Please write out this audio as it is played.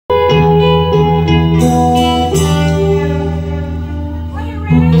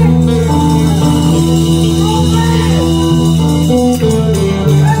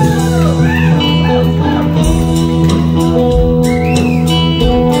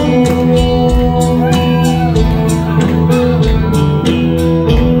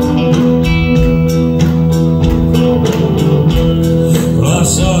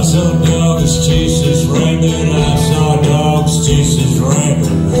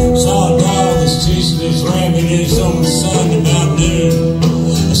rabbit is on the sun about noon.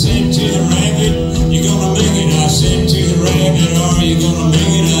 I said to the rabbit, you gonna make it? I said to the rabbit, are you gonna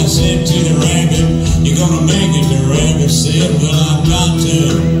make it? I said to the rabbit, you gonna make it? The rabbit said, well, I've got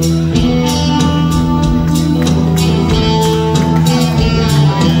to.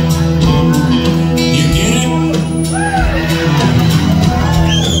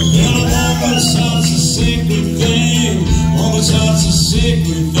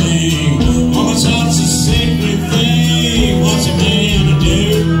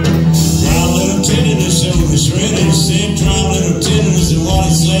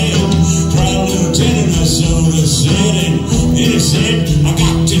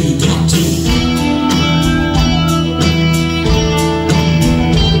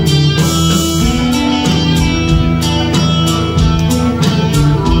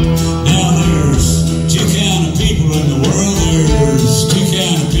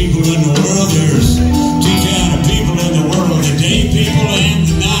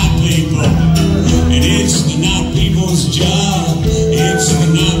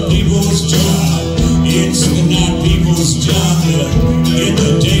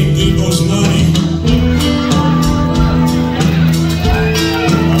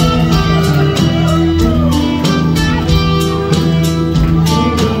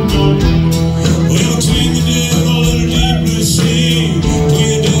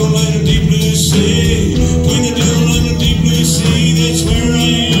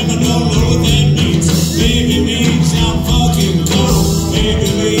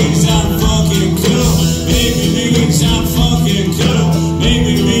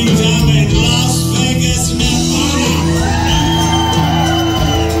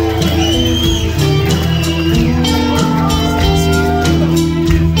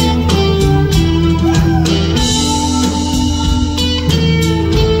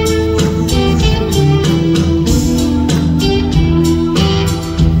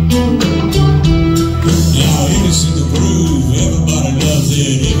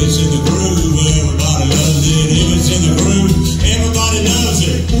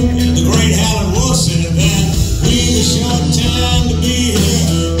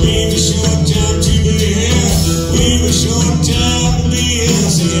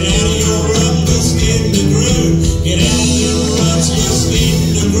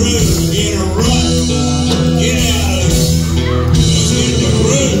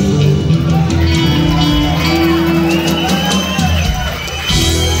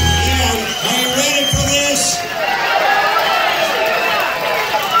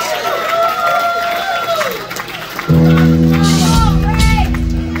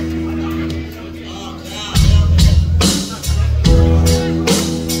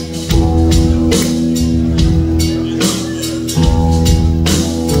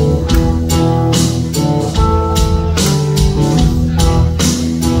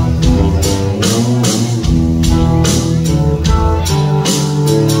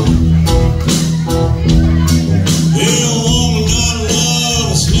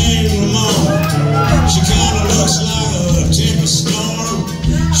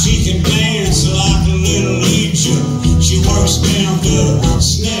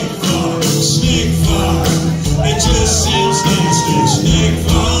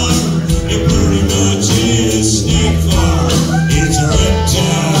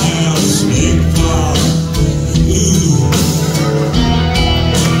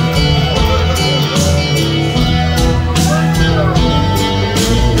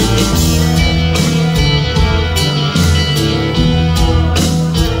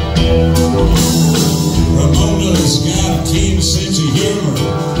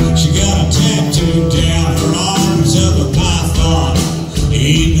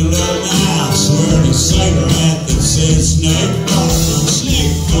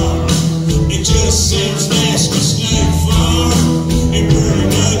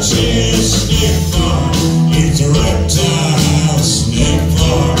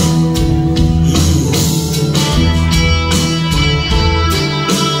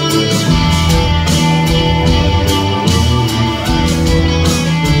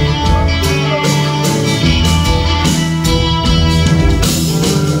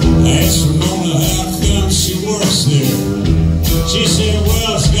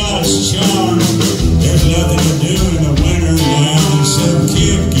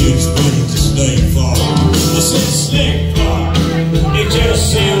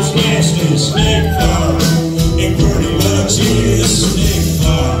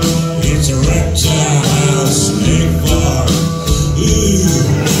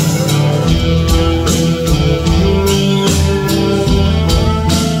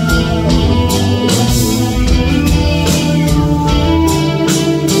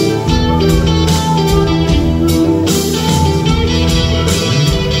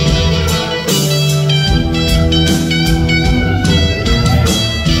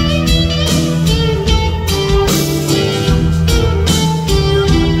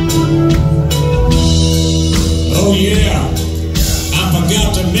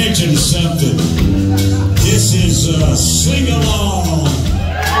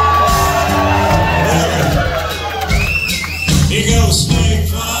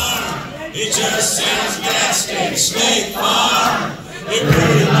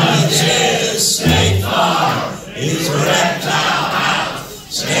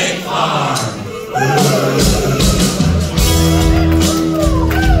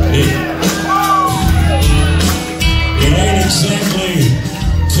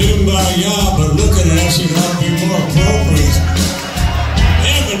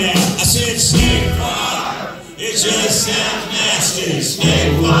 snake farm. It just sounds nasty.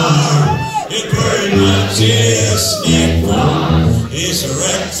 Snake farm. It pretty much is snake farm. It's a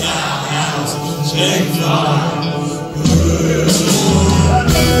reptile house. Snake farm.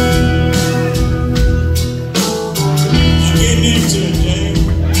 I'm getting into it, Dave.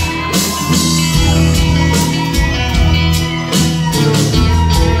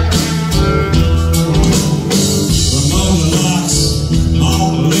 Ramona locks all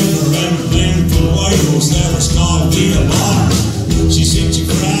the liquor and the man for whales that was called the alarm. She said she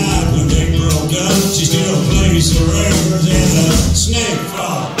cried when they broke up. She still plays the records in the snake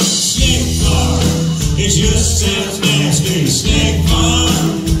farm. Snake farm. It just sounds nasty. Snake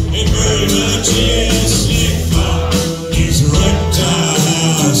farm. It very much is snake farm. It's a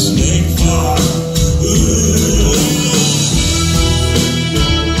reptile snake farm. Ooh.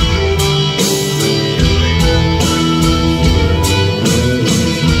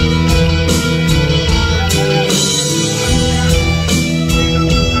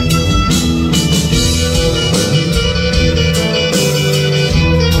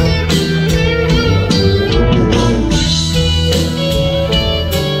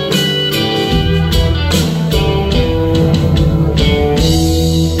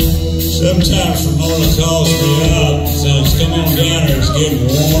 Sometimes Ramona calls me up, says, come on down here, it's getting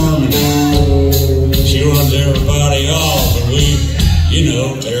warm, and she runs everybody off, and we, you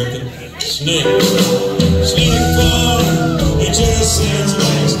know, they're the snake. Snake farm, it just sounds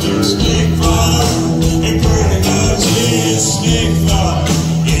nasty. Snake farm, it pretty much is snake farm.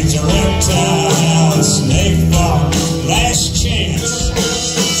 It's a reptile snake farm. Last chance.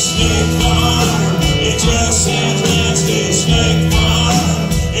 Snake farm, it just sounds nasty. Snake farm,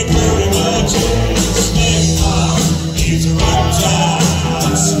 it pretty much is snake farm. It's a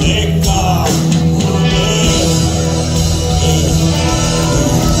reptile snake farm.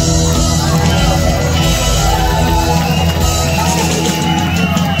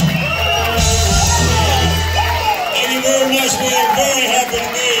 Thank you very much. We're very happy to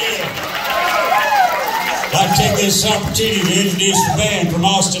be here. I'd take this opportunity to introduce the band from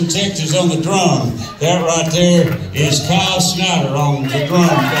Austin, Texas on the drum. That right there is Kyle Snyder on the drum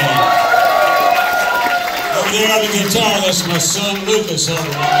band. Over there on the guitar, that's my son Lucas over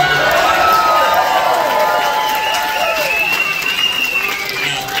there.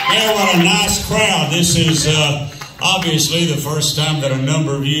 Yeah, what a nice crowd. This is obviously the first time that a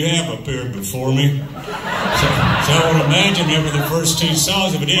number of you have appeared before me. So I would imagine over the first two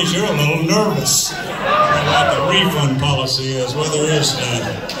songs, if it is, you're a little nervous. Like the refund policy is, well, there is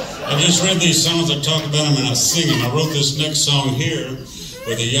none. I just read these songs, I talk about them, and I sing them. I wrote this next song here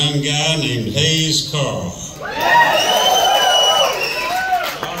with a young guy named Hayes Carl. All right,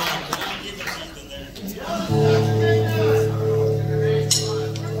 can I give you something there?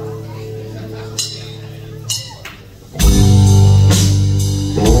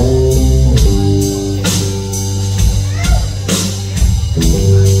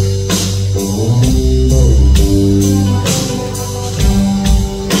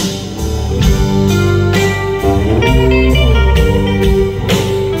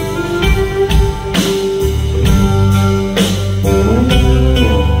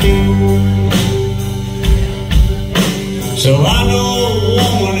 So I know a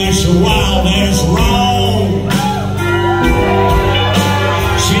woman that's wild as wrong.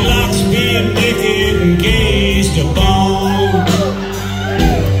 She likes being naked and gazed upon.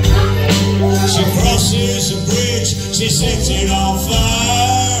 She crosses a bridge, she sets it on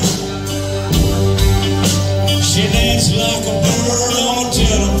fire. She dances like a bird on a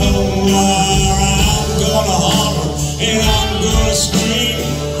telephone wire. I'm gonna holler and I'm gonna scream.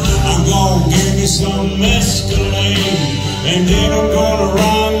 I'm gonna give me some mescaline. And then I'm gonna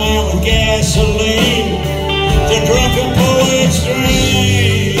rhyme out with gasoline. The drunken poet's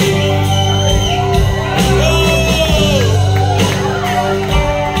dream. Oh.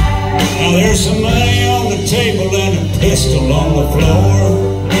 Now there's some money on the table and a pistol on the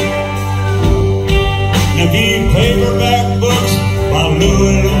floor. And a few paperback books by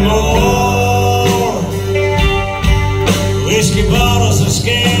Louis L'Amour. Whiskey bottles are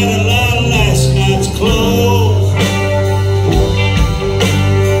scattered like last night's clothes.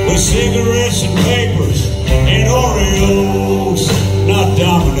 Cigarettes and papers and Oreos, not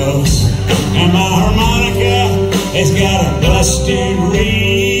Dominoes. And my harmonica has got a busted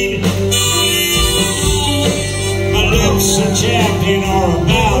reed. My lips are chapped and are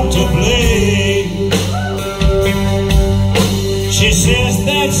about to bleed. She says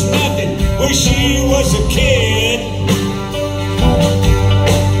that's nothing when she was a kid.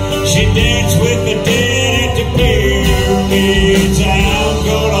 She danced with the dead at the pyramids. I'm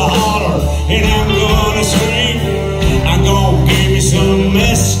gonna holler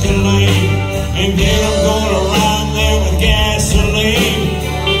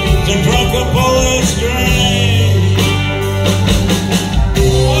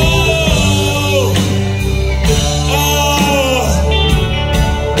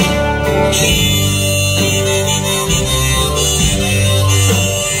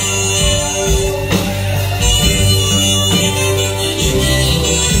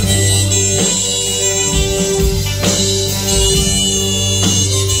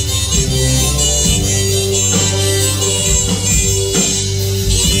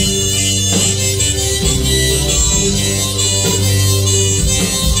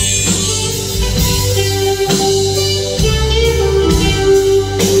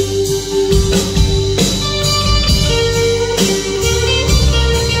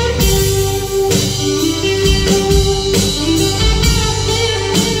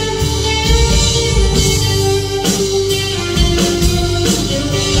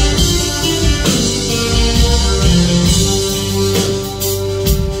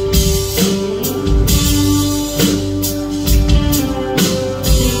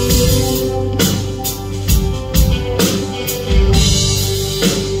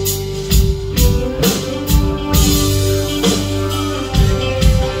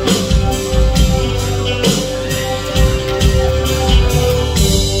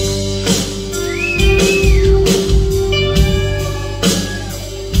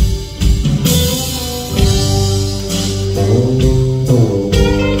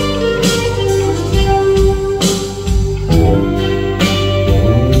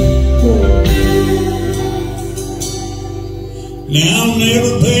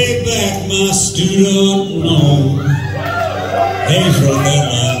never paid back my student loan. Hayes wrote that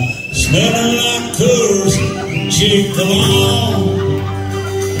line. Smelling like Coors, cheap cologne.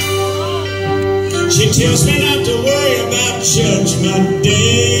 She tells me not to worry about Judgment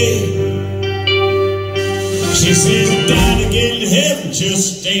Day. She says dying to get in heaven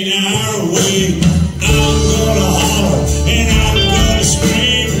just ain't our way. I'm gonna holler and I'm gonna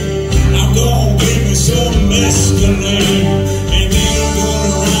scream. I'm gonna give me some mescaline, and then I'm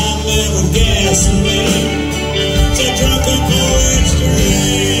gonna rhyme that with gasoline. So drunk up poet's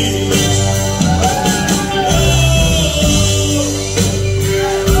dream.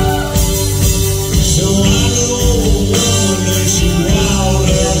 So I know a woman that she wild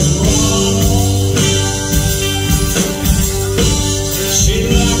as one. She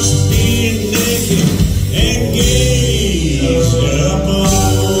likes being naked and gazed upon.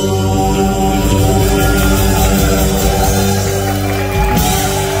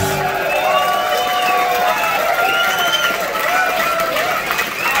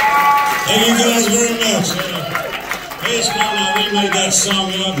 Thank you guys very much. Hayes remade that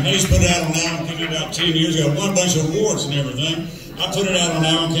song up, and Hayes put it out on an album, came out about 10 years ago, won a bunch of awards and everything. I put it out on an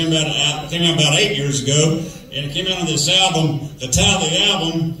album, came out about 8 years ago, and it came out on this album. The title of the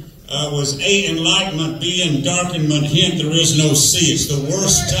album was A, Enlightenment, B, Darkenment, hint, there is no C. It's the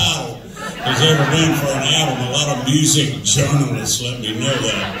worst title there's ever been for an album. A lot of music journalists let me know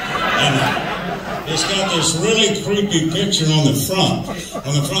that. And it's got this really creepy picture on the front.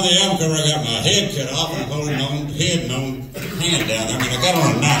 On the front of the album cover, I got my head cut off and holding my own head and my own hand down. I mean, I got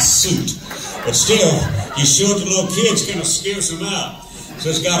on a nice suit. But still, you show it to little kids, kind of scares them out. So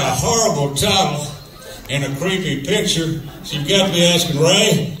it's got a horrible title and a creepy picture. So you've got to be asking,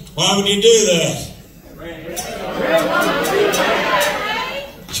 Ray, why would you do that?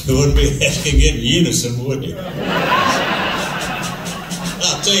 You wouldn't be asking it in unison, would you?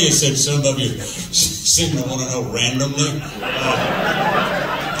 I'll tell you, said some of you sitting there want to know randomly.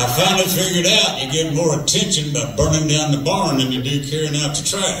 I finally figured out you get more attention by burning down the barn than you do carrying out the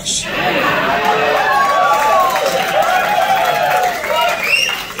trash.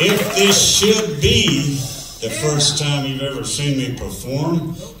 If this should be the first time you've ever seen me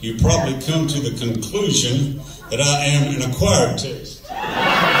perform, you probably come to the conclusion that I am an acquired taste.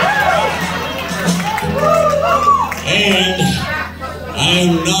 And I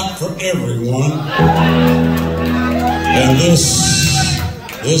am not for everyone. And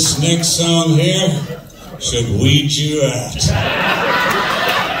this next song here should weed you out.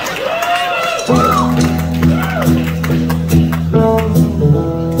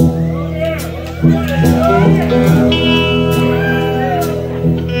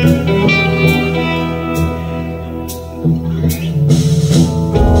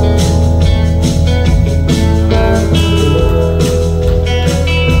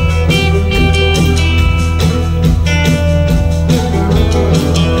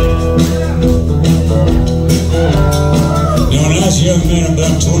 Young man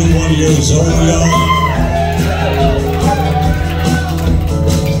about 21 years old, y'all.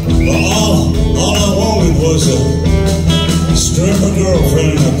 Well, all I wanted was a stripper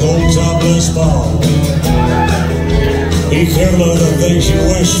girlfriend and a gold topless ball. Be careful of the things you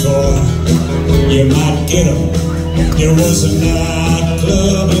wish for, you might get them. There was a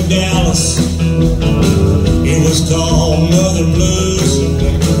nightclub in Dallas, it was called Mother Blues.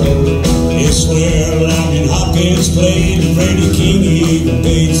 It's where Lyman Hopkins played and Freddie King even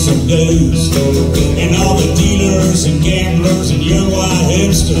paid some dues. And all the dealers and gamblers and young white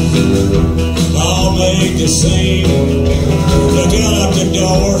hipsters all make the same. Look out the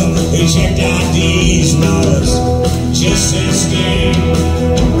door, they checked IDs, was just this game.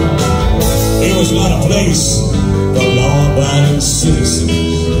 It was not a place for law-abiding citizens.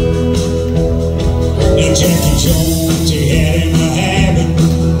 Now Jackie Jones, he had him a habit.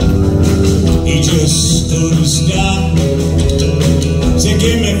 He just stood and stopped. Said,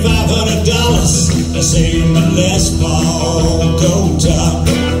 give me $500. I said, my Les Paul gold top.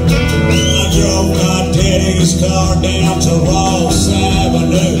 I drove my daddy's car down to Ross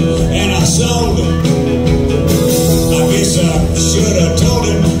Avenue and I sold it. I guess I should have told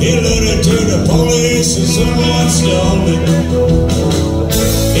him. He alluded to the police and someone stole it.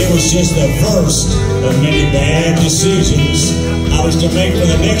 It was just the first of many bad decisions I was to make for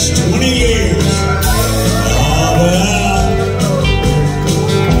the next 20 years. Oh, but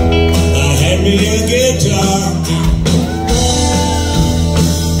I had me a guitar.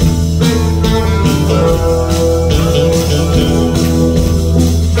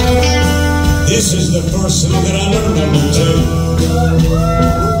 This is the first song that I learned on the tune.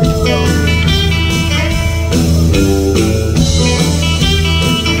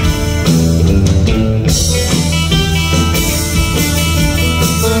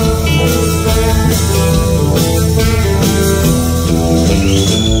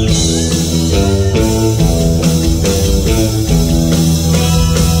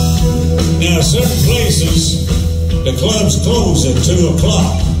 the clubs close at 2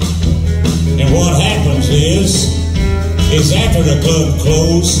 o'clock. And what happens is after the club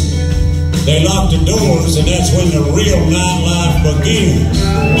closes, they lock the doors, and that's when the real nightlife begins.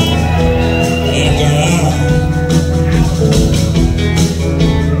 After an hour.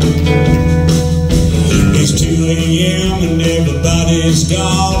 It's 2 a.m. and everybody's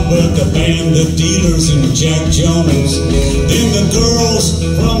gone, but the band, the dealers, and Jack Jones. Then the girls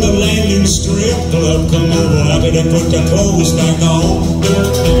from the Landing Strip Club come over after they put their clothes back on.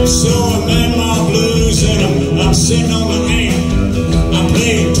 So I'm in my blues and I'm sitting on the amp. I'm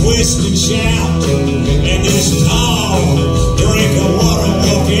playing twist and shout, and this tall drink of water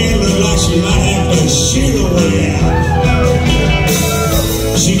walk in, look like she might have to shoot her way out.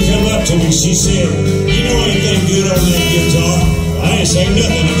 She come up to me, she said, "You know anything good on that guitar?" I ain't say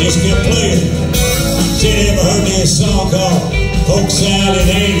nothing, I just kept playing. She ever heard that song called Folkside at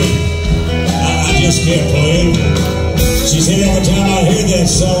 80? I just kept playing. She said, "Every time I hear that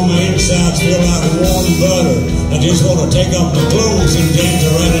song, my insides feel like warm butter. I just want to take off my clothes and dance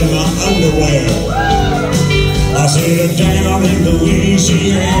around in my underwear." I said, "Down in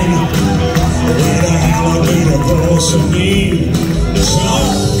Louisiana, where the alligator grows so mean." So,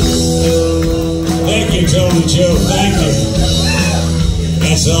 thank you, Tony Joe, thank you.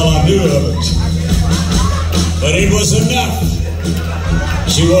 That's all I knew of it. But it was enough.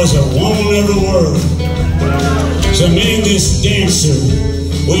 She was a woman of the world. So me and this dancer,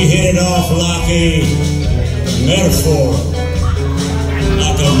 we hit it off like a metaphor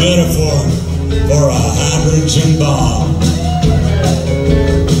for a hydrogen bomb.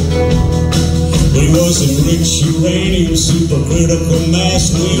 We wasn't rich uranium, supercritical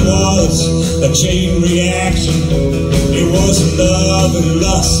mass. We was a chain reaction. It was love and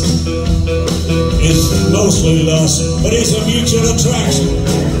lust. It's mostly lust, but it's a mutual attraction.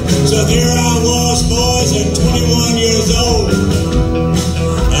 So there I was, boys, at 21 years old.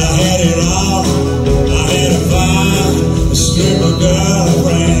 I had it all. I had a fine, a stripper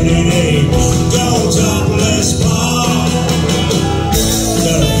girlfriend, and a gold topless bar.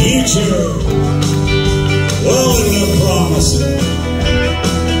 The future wasn't look promising,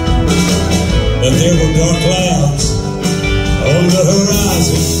 but there were dark clouds on the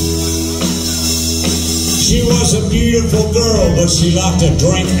horizon. She was a beautiful girl, but she liked to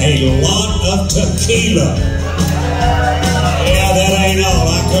drink a lot of tequila. Yeah, that ain't all.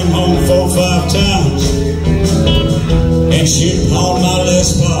 I come home 4 or 5 times, and she'd pawn my Les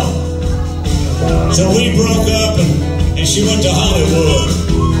Paul. So we broke up, and she went to Hollywood.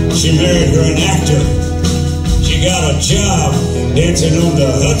 She married her an actor. She got a job dancing on the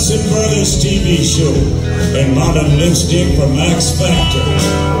Hudson Brothers TV show and modeling lipstick for Max Factor.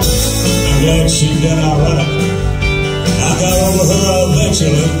 I'm glad she done all right. I got over her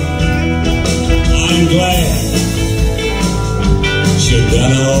eventually. I'm glad she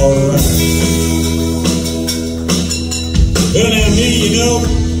done all right. Well, now me, you know,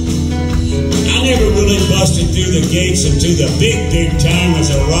 I never really busted through the gates into the big time as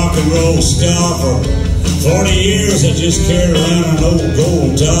a rock and roll star. For 40 years I just carried around an old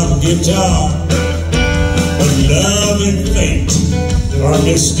gold top guitar. But love and fate are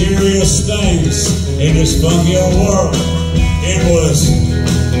mysterious things in this funky old world. It was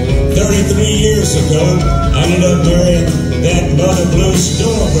 33 years ago I ended up marrying that mother blue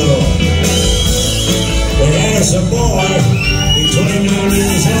store girl. We had us a boy who's 29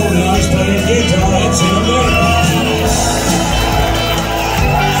 years old now. He's playing guitar. That's him there.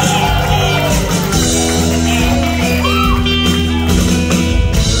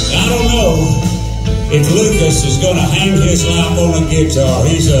 If Lucas is going to hang his life on a guitar,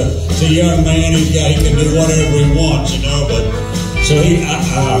 he's a young man. He can do whatever he wants, you know. But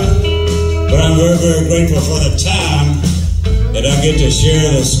I'm very, very grateful for the time that I get to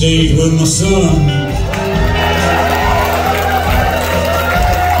share the stage with my son.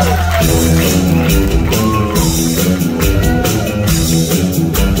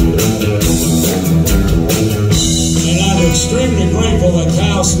 Extremely grateful that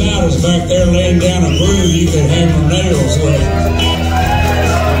Kyle Snyder's back there laying down a groove you could hammer nails with.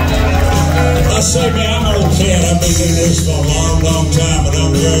 I say, man, I'm an old cat. I've been doing this for a long time, but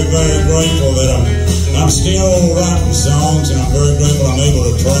I'm very, very grateful that I'm still writing songs, and I'm very grateful I'm able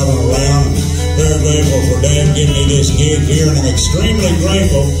to travel around. I'm very grateful for Dad giving me this gig here, and I'm extremely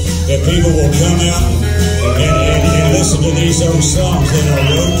grateful that people will come out and listen to these old songs that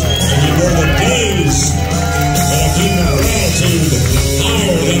I wrote. And you know the days that I keep my gratitude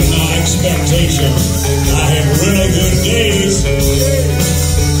higher than my expectations. I have really good days.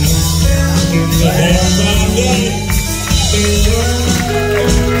 It's a damn fine day.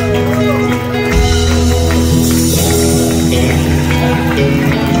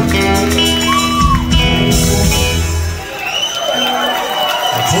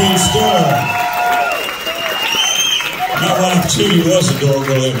 True story. My wife Judy was a door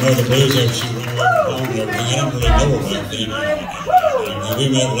girl at Mother Blues after she ran away from home and everything. I didn't really know her back then. And we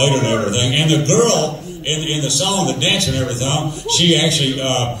met later and everything. And the girl in the song, the dance and everything, she actually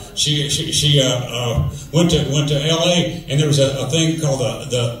went to L.A. and there was a thing called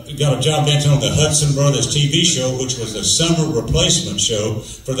got a job dancing on the Hudson Brothers TV show, which was the summer replacement show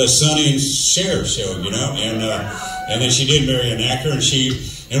for the Sonny and Cher show, you know. And then she did marry an actor,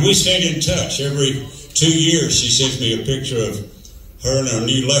 and we stayed in touch. Every 2 years, she sends me a picture of her and her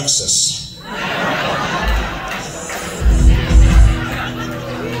new Lexus.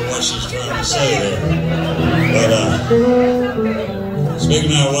 What she's trying to say there. But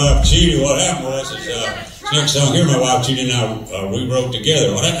speaking of my wife Judy, what happened was next song here, my wife Judy and I we wrote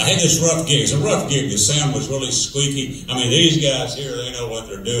together. I had this rough gig. It's a rough gig. The sound was really squeaky. I mean, these guys here, they know what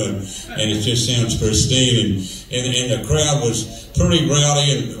they're doing, and it just sounds pristine. And the crowd was pretty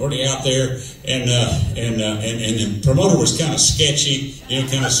rowdy and already out there. And the promoter was kind of sketchy, you know,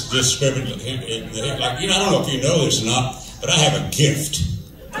 kind of just scripted. Like, you know, I don't know if you know this or not, but I have a gift.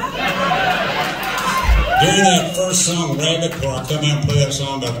 During that first song, Rabbit, where I come out and play that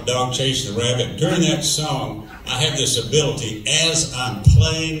song about the dog chasing the rabbit, during that song, I have this ability, as I'm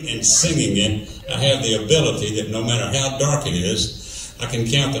playing and singing it, I have the ability that no matter how dark it is, I can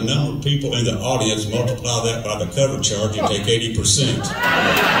count the number of people in the audience, multiply that by the cover charge, and take 80%.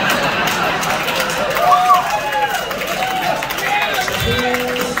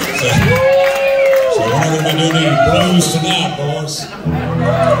 So we're not going to be doing any blues tonight, boys.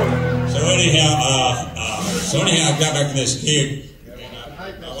 So anyhow, I got back to this gig.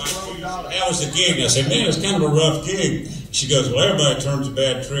 How was the gig? I said, man, it's kind of a rough gig. She goes, well, everybody turns a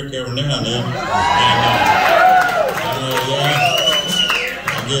bad trick every now and then. Yeah, I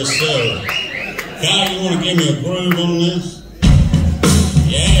guess so. Kyle, you want to give me a groove on this?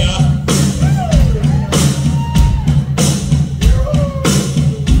 Yeah.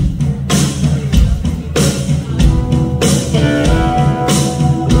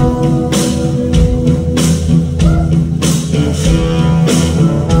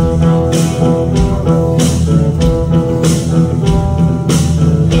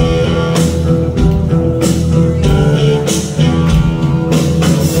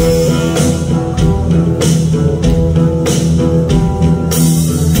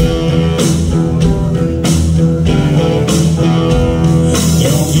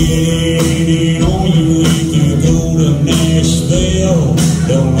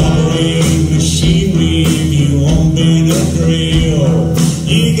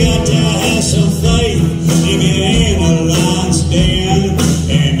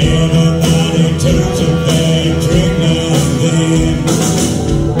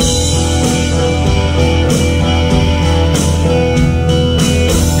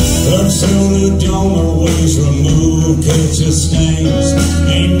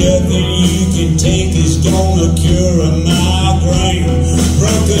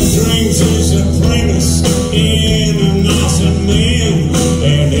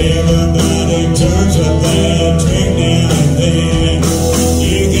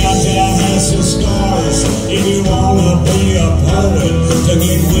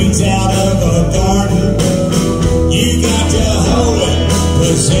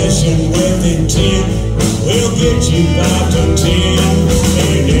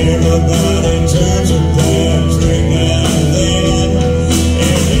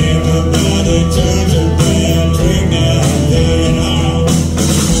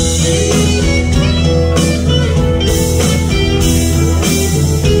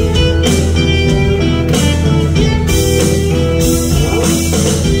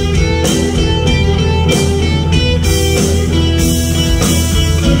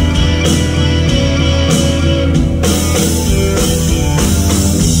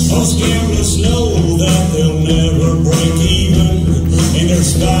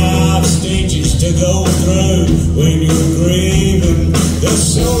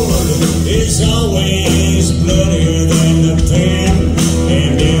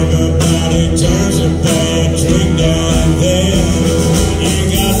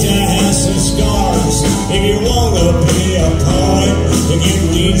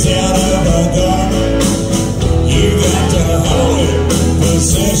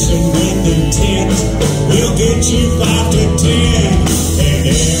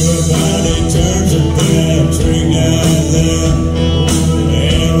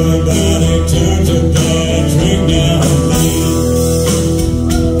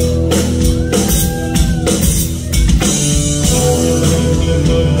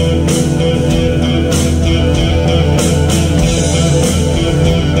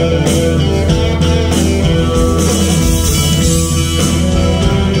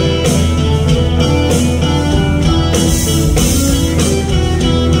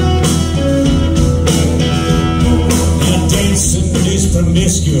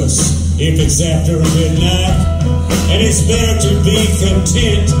 ruthless if it's after midnight. And it's better to be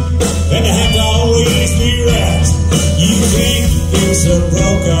content than to have to always be right. You can't fix a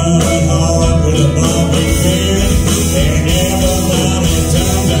broken heart with a bombing fear. And everybody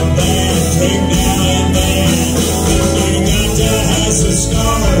turns a bad drink now and then. You got to have some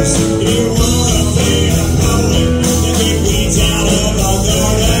scars if you want to be a poet. You get weeds out of a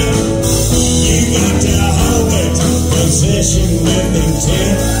garden. You got to hold it, possession with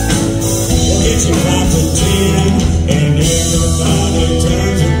intent. We'll get you back to 10. And everybody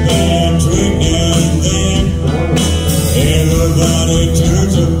turns a bad drink now and then. Everybody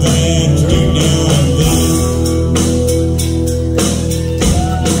turns a bad drink now and then.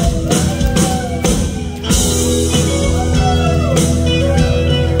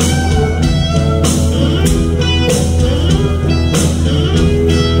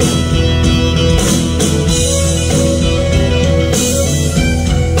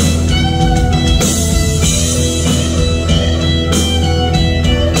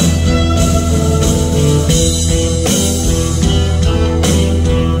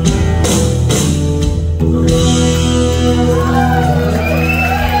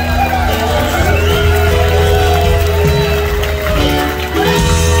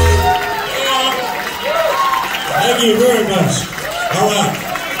 Thank you very much. All right.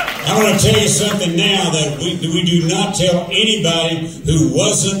 I want to tell you something now that we do not tell anybody who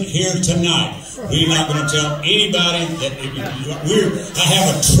wasn't here tonight. We're not going to tell anybody that I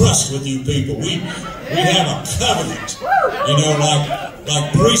have a trust with you people. We have a covenant. You know,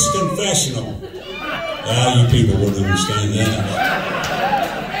 like priest confessional. You people wouldn't understand that.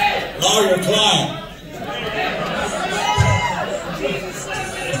 Lawyer client.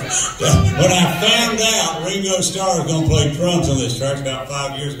 When I found out Ringo Starr was going to play drums on this church about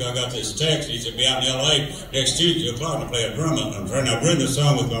 5 years ago, I got this text. He said, be out in L.A. next Tuesday o'clock to play a drum. I'm trying to written a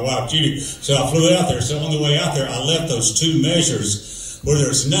song with my wife, Judy. So I flew out there. So on the way out there, I left those two measures where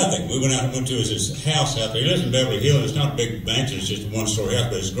there's nothing. We went to his house out there. He lives in Beverly Hills. It's not a big mansion. It's just a one-story house,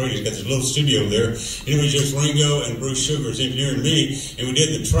 but it's great. He's got this little studio there. And it was just Ringo and Bruce Sugar's engineering me. And we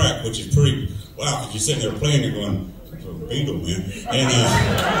did the track, which is pretty, wow, because you're sitting there playing, you're going, Beatle, man.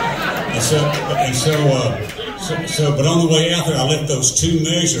 But on the way out there, I left those two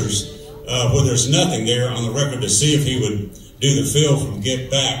measures where there's nothing there on the record to see if he would do the fill from Get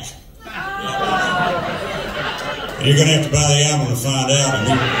Back. And you're going to have to buy the album to find out.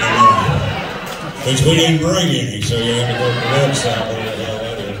 Which we didn't bring any, so you have to go to the website.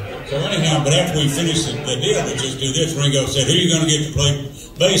 So anyhow, but after we finished the deal, we just do this. Ringo said, who are you going to get to play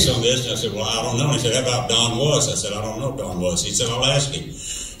bass on this? And I said, well, I don't know. He said, how about Don Was? I said, I don't know Don Was. He said, I'll ask him. He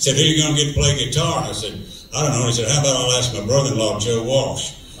said, who are you going to get to play guitar? And I said, I don't know. He said, how about I'll ask my brother-in-law, Joe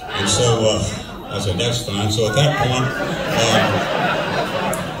Walsh? And so I said, that's fine. So at that point,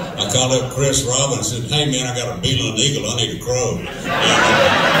 I called up Chris Robbins and said, hey, man, I got a beetle and an eagle. I need a crow.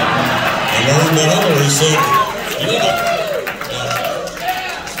 And lo and behold, he said,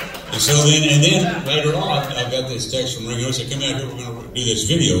 And then later on, I got this text from Ringo. He said, come out here, we're going to do this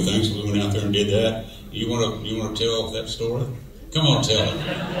video thing. So we went out there and did that. You want to tell that story? Come on, tell it.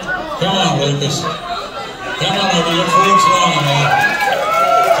 Come on, Lucas. Come on over, your friend's long enough.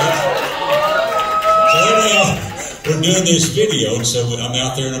 So anyhow, we're doing this video, and so I'm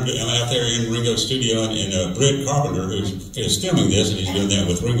out there in Ringo's studio, and Britt Carpenter, who's filming this, and he's doing that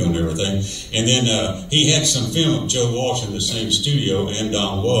with Ringo and everything. And then he had some film of Joe Walsh in the same studio, and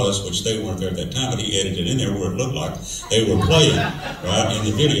Don Was, which they weren't there at that time, but he edited in there where it looked like they were playing, right, in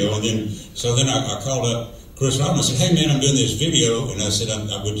the video. And then, I called up Chris Robbins. I said, hey, man, I'm doing this video. And I said,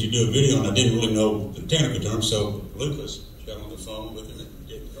 would you do a video? And I didn't really know the technical terms, so Lucas got on the phone with him and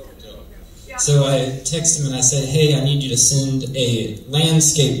did tell him. So I texted him and I said, hey, I need you to send a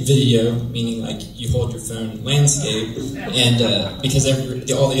landscape video, meaning like you hold your phone landscape, and because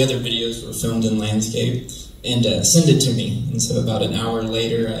all the other videos were filmed in landscape, and send it to me. And so about an hour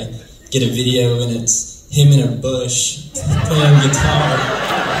later, I get a video, and it's him in a bush playing guitar,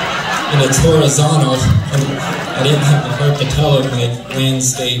 and it's horizontal. And I didn't have the heart to tell him like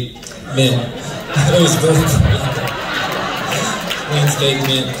landscape meant it was vertical. Landscape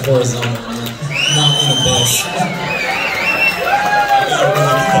meant horizontal. Not in a bush.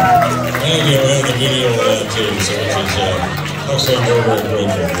 And you have the video of that too, so I'll say I'm very, very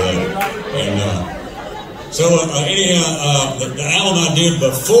grateful for that. And anyhow, the album I did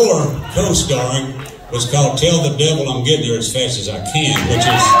before co-starring was called Tell the Devil I'm Getting There As Fast As I Can, which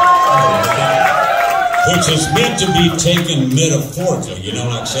is meant to be taken metaphorically, you know,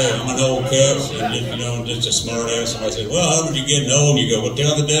 like say, I'm an old cat, and just a smart ass. Somebody says, well, how would you getting old? And you go, well,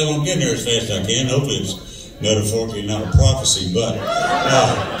 tell the devil I'm getting there as fast as I can. Hopefully it's metaphorically, not a prophecy, but,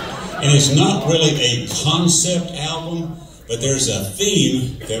 and it's not really a concept album, but there's a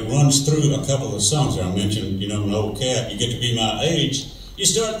theme that runs through a couple of songs. I mentioned, you know, an old cat, you get to be my age, you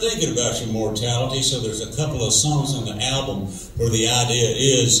start thinking about your mortality, so there's a couple of songs on the album where the idea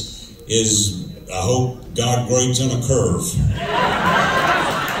is I hope God grades on a curve.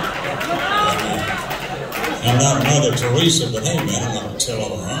 I'm not Mother Teresa, but hey man, I'm not going to tell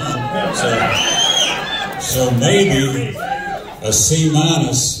all around. So maybe a C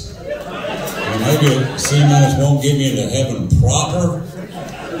minus, or maybe a C minus won't get me into heaven proper,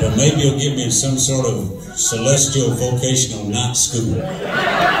 but maybe it'll get me in some sort of celestial vocational night school.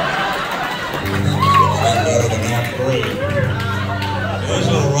 That's better than not grade. That's a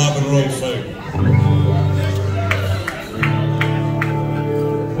little rock and roll favorite.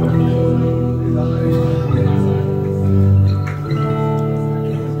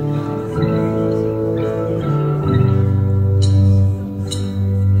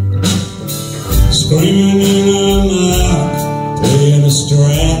 Screaming in a mic, playing a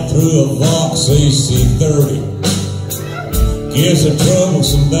strap through a Vox AC30. Gives a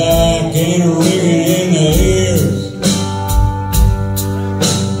troublesome back and a ringing in the ears.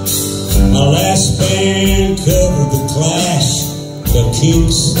 My last band covered the Clash, the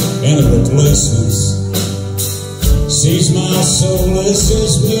Kinks, and the Replacements. Sees my soulless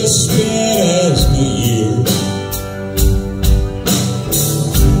as misspent as my years.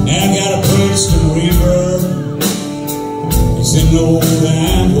 Now I got a Princeton reverb. It's in the old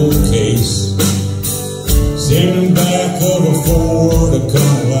ammo case. In the back of a Ford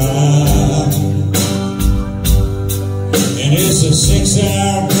Econoline. And it's a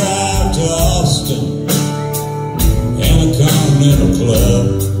 6-hour drive to Austin and the Continental Club.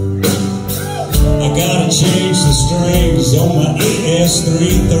 I gotta change the strings on my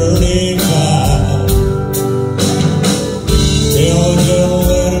ES335. Tell the devil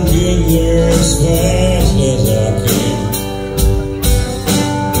let him get there as fast as I can.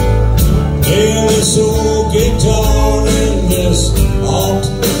 And this old guitar in this alt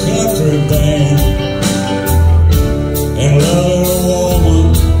country band, and loving a woman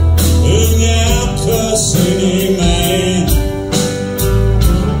who's out cussing any man.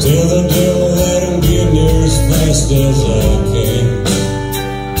 Tell the devil let him get there as fast as I can.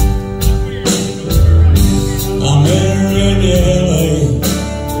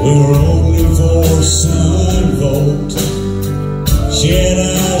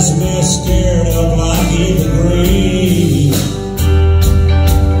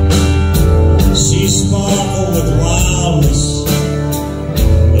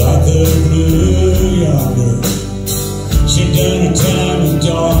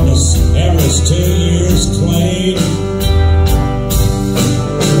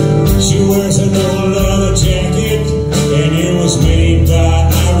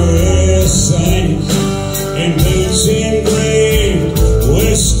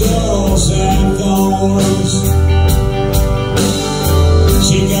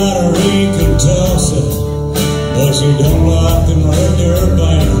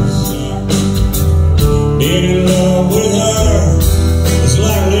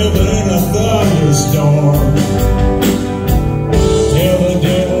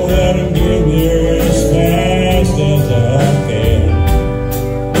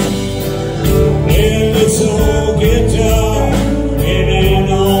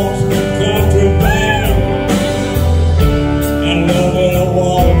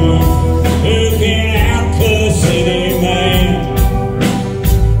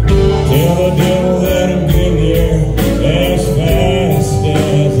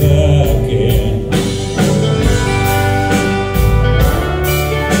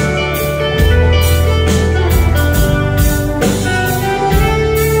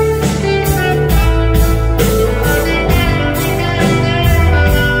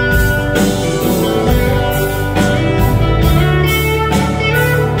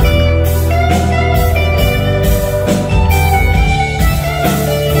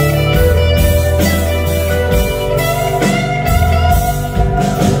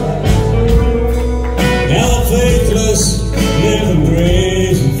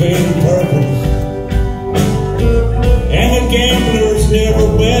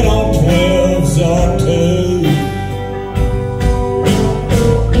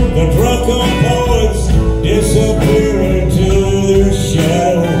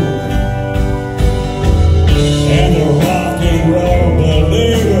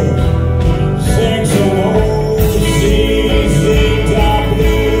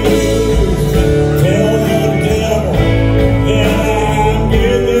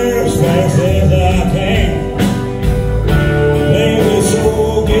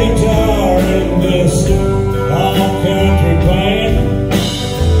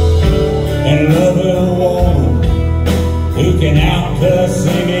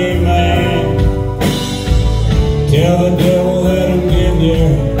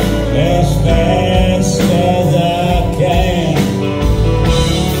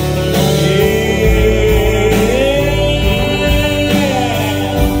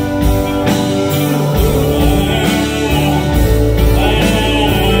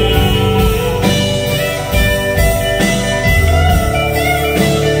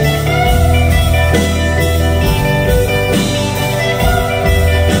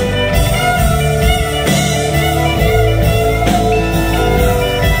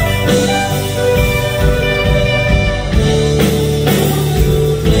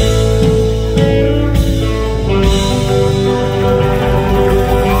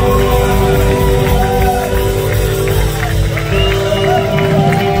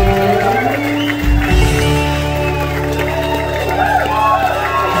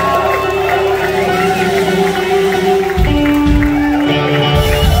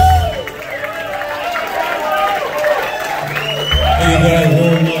 guys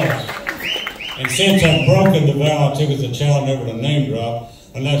very much. And since I've broken the vow I took as a child never to name drop,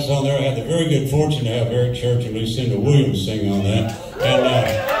 on that song there I had the very good fortune to have Eric Church and Lucinda Williams sing on that.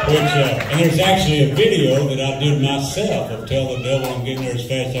 And there's actually a video that I did myself of Tell the Devil I'm Getting There As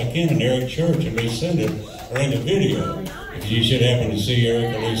Fast As I Can, and Eric Church and Lucinda are in the video. If you should happen to see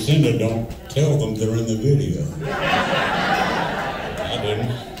Eric or Lucinda, don't tell them they're in the video. I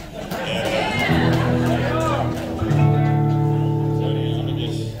didn't.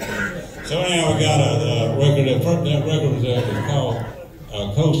 So anyhow, we got a record. That record was called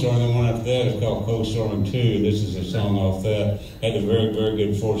Co-Storm. The one after that is called Co-Storm 2. This is a song off that. Had the very, very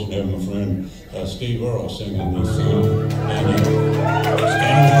good fortune to have my friend Steve Earle singing this song. And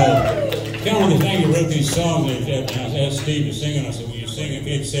it's kind of the thing that wrote these songs. I asked Steve to sing, and I said, "Will you sing?" If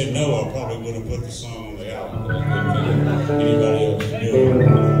he'd said no, I probably would have put the song on the album. But I couldn't figure anybody else to do it.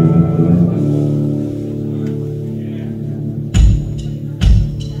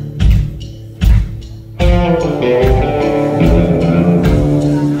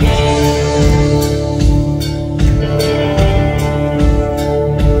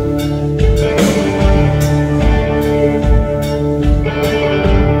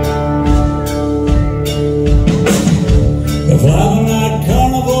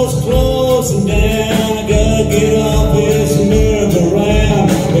 Get off this merry-go-round.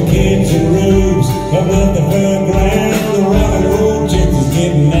 The kids are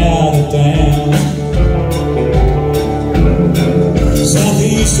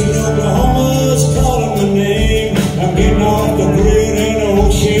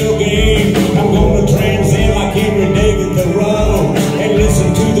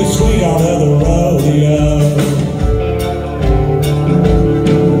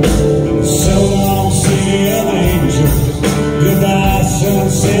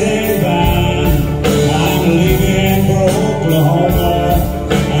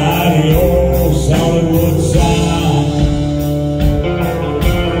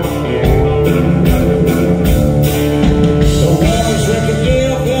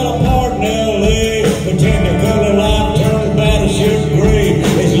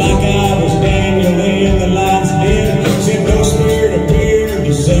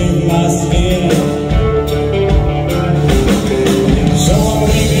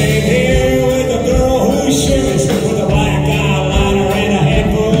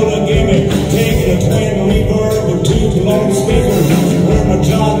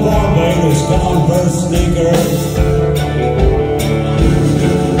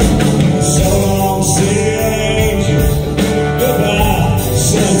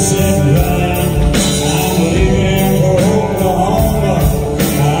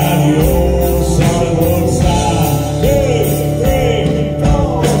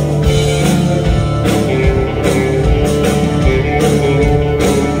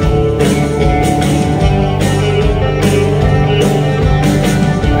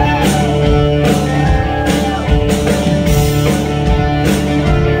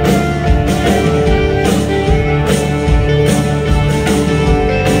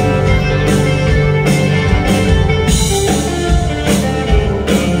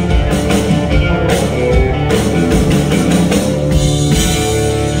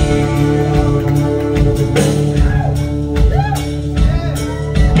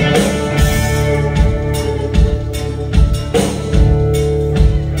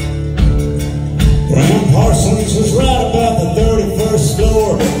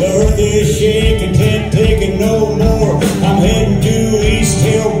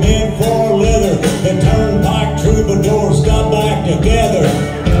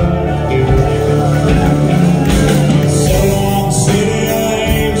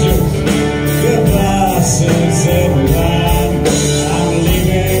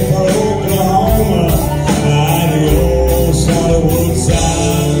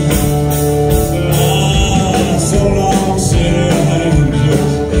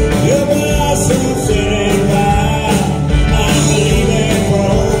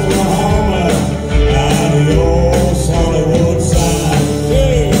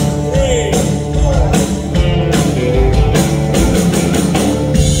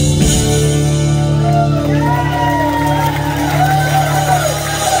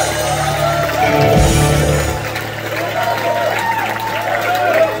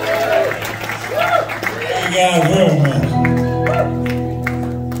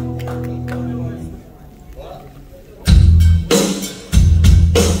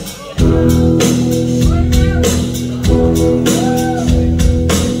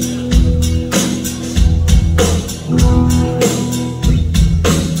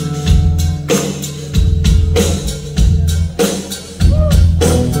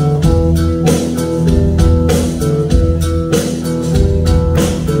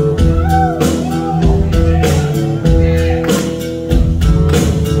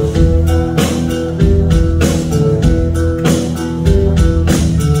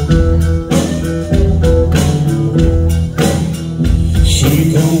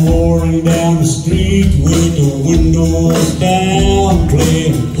goes down,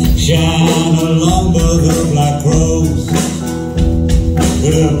 play, shine along by the black crows.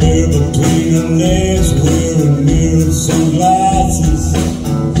 With a beer between her legs, wearing mirrored sunglasses.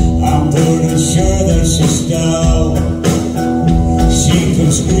 I'm pretty sure that she's stalled. She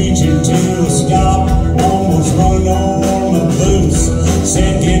comes screeching to a stop, almost run on my boots.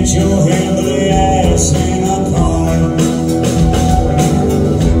 Said, get your heavy ass in a car.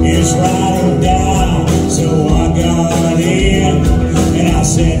 It's ride or die, so I got in, and I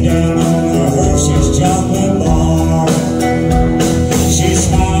sat down on a Hershey's chocolate bar. She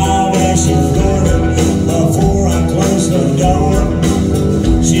smiled as she flirted before I closed the door.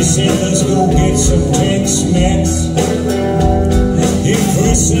 She said, let's go get some Tex-Mex.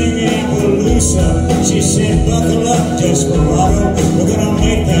 Increasing Appaloosa. She said, buckle up, desperado. We're gonna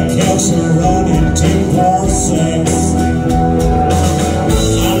make that Kelso run in 10 parsecs.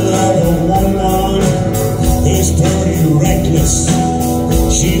 I love a woman who's pretty reckless.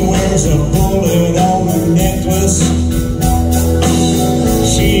 She wears a bullet on her necklace.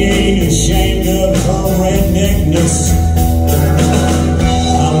 She ain't ashamed of her redneckness.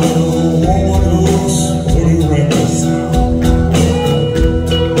 I love a woman who's pretty reckless.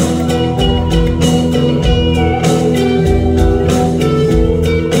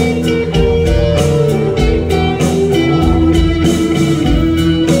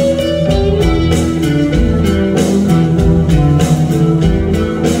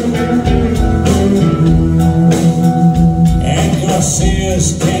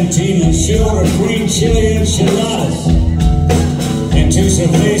 Chili enchiladas and two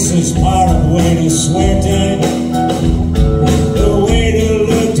cervezas para buena suerte. The waiter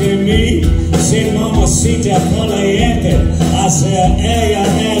looked at me, said, mamacita caliente. I said, ella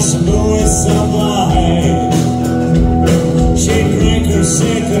es muy salvaje. She drank her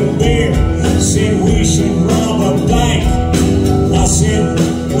second beer, said we should rob a bank. I said,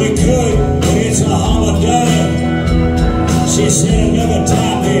 we could, but it's a holiday. She said, another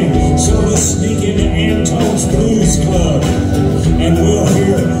time in, so let's sneak into Antone's Blues Club, and we'll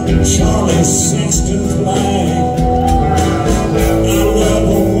hear Charlie Sexton play. I love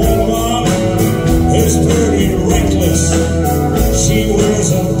a woman who's pretty reckless. She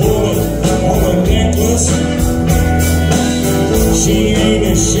wears a bullet on a necklace. She ain't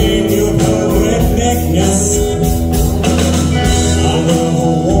ashamed of her redneckness. I love a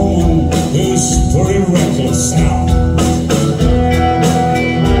woman who's pretty reckless now.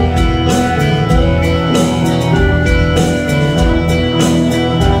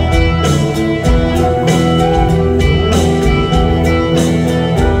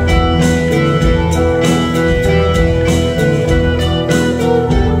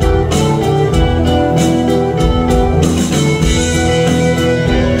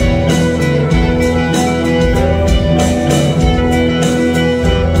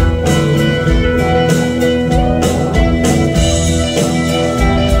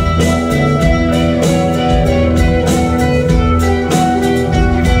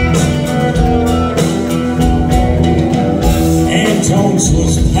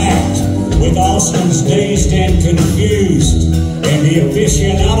 Was packed with Austin's dazed and confused, and the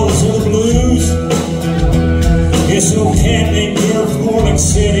aficionados of the blues. This old cat named girl from Orlick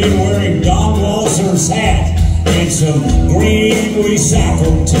City wearing Don Walser's hat and some green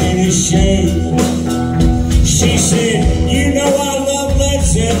recycled tennis shoes. She said, you know I love Led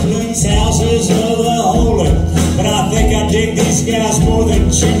Zeppelin's Houses of the Holy, but I think I dig these guys more than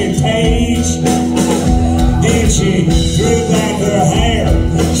Jimmy Page. Then she threw back her hair.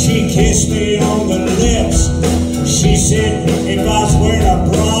 She kissed me on the lips. She said, if I was wearing a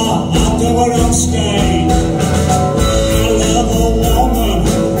bra, I'd throw it on stage. I love a woman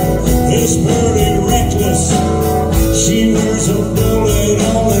who's pretty reckless. She wears a bullet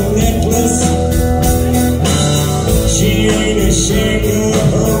on her necklace. She ain't ashamed of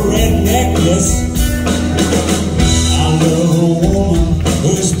her redneckness. I love a woman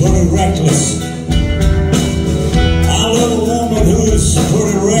who's pretty reckless. I love a woman who's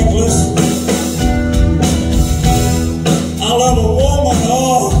pretty reckless. I love a woman,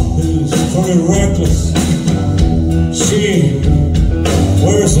 oh, who's pretty reckless. She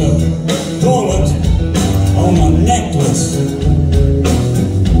wears a bullet on a necklace.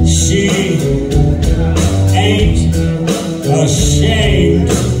 She ain't ashamed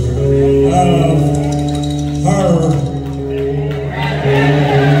of her.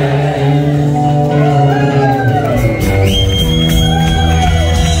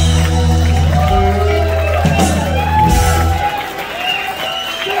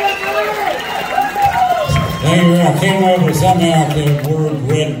 I came over, somehow the word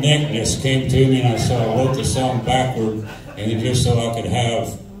redneckness came to me, and so I wrote the song backward, and just so I could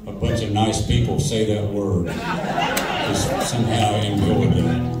have a bunch of nice people say that word. Just somehow enjoyed it.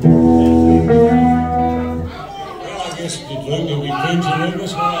 Well, I guess did we preach a little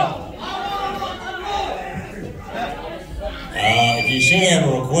bit? If you should have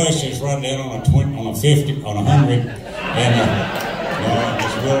a request, just write it down on a 20, on a 50, on 100, and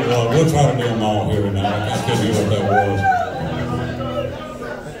we'll try to do them all here tonight. I couldn't hear what that was.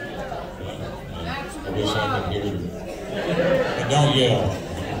 I wish I could hear it. But don't yell.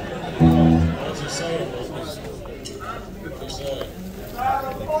 What's he saying? What's he saying?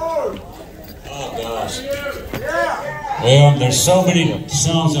 Oh gosh. Well, there's so many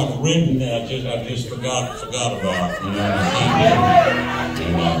songs I've written that I just forgot about. You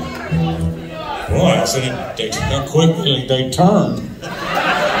know. Boy, I said how quickly they turn.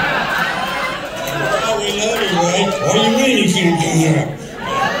 What do you mean you can't do that?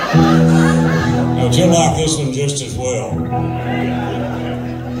 But you'll like this one just as well.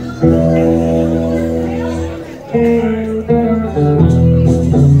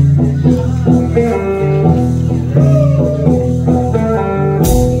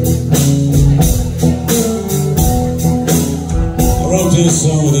 I wrote this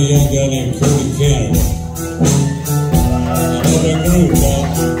song with a young guy named Cody Canada. I know that groove, pal.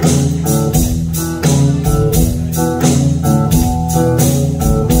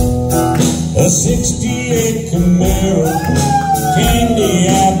 A 68 Camaro, candy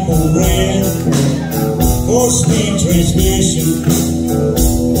apple red, 4-speed transmission,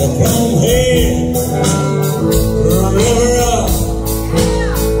 a chrome head, river up.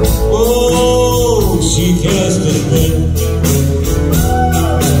 Oh, she cast a bit.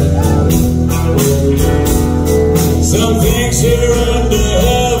 Some things here under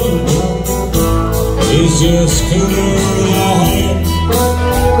heaven is just cooler than I had.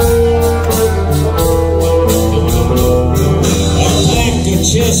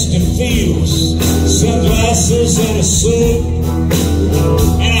 Chesterfields, sunglasses and a suit,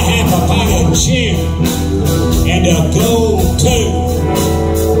 and a half a pint of gin, and a gold tooth.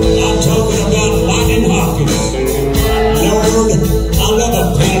 I'm talking about Lightning Hawkins. Lord, I love a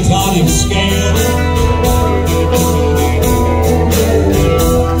pentatonic scale.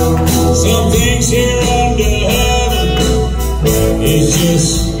 Some things here under heaven is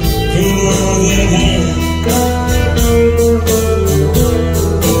just cooler than hell.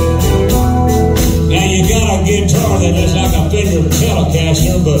 Guitar that is like a Fender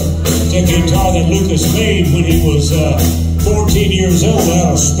Telecaster, but it's a guitar that Lucas made when he was 14 years old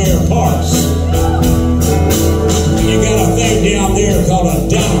out of spare parts. You got a thing down there called a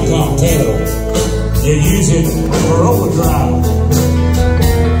Dynacom pedal. You use it for overdrive.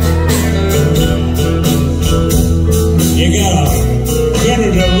 You got a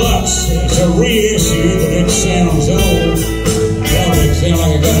Fender Deluxe. It's a reissue, but it sounds old. It sounds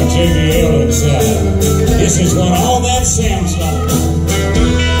like I got a JBL inside. This is what all that sounds like.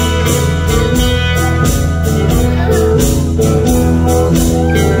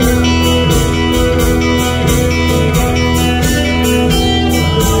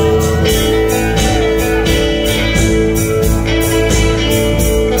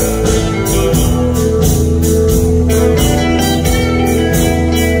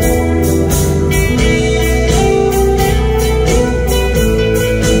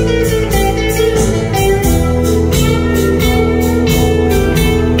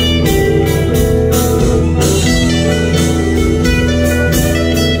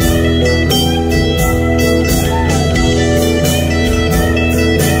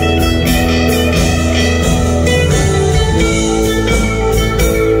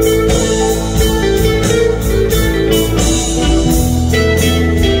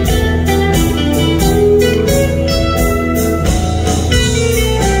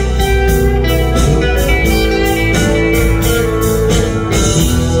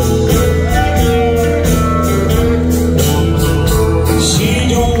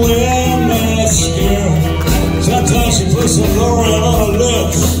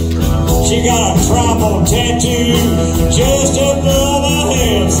 She got a tribal tattoo just above her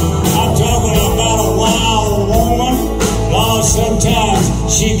hips. I'm talking about a wild woman. Oh, sometimes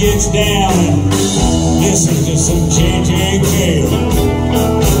she gets down and listens to some J.J. Cale.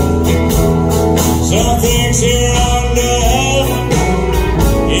 Some things here under heaven,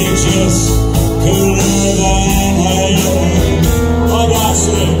 it's just cooler than hell. Like I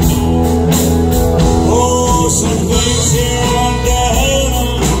said, oh, some things here under heaven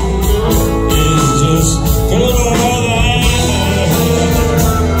is just cooler than hell.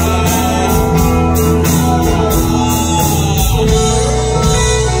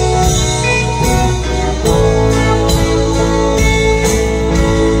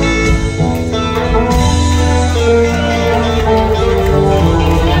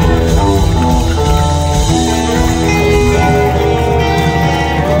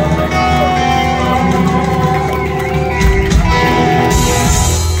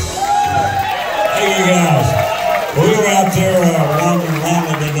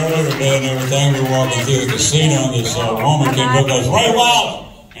 walking through the casino, and this woman came up and goes, "Ray Wylie."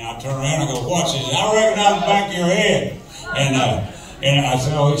 And I turned around and I go, "What?" She said, "I recognize the back of your head." And I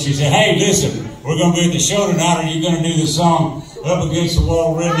said, oh, she said, "Hey, listen, we're going to be at the show tonight. Are you going to do the song Up Against the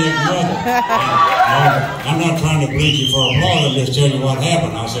Wall, Redneck Mother?" And, I'm not trying to bleed you for applause. I'm just telling you what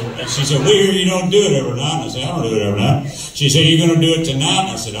happened. She said, "We hear you don't do it every night." And I said, "I don't do it every night." She said, "You're going to do it tonight?"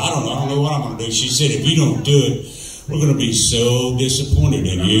 And I said, I don't know what I'm going to do." She said, "If you don't do it, we're going to be so disappointed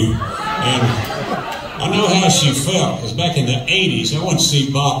in you." And I know how she felt, because back in the 80s, I went to see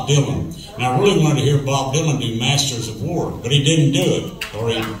Bob Dylan. And I really wanted to hear Bob Dylan do Masters of War, but he didn't do it. Or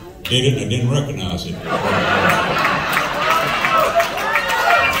he did it and I didn't recognize it.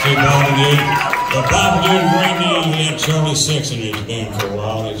 See, Bob did. But Bob doing great now. He had Charlie Sexton in his band for a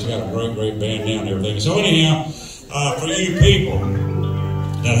while. He's got a great, great band now and everything. So anyhow, for you people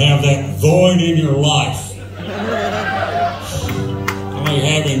that have that void in your life, only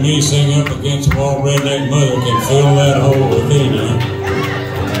having me sing Up Against the Wall, Redneck Mother can fill that hole within you.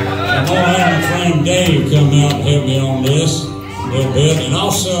 I'm going to have my friend Dave come out and help me on this a little bit. And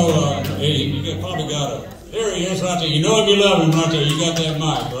also, you probably got a, there he is right there. You know him, you love him right there. You got that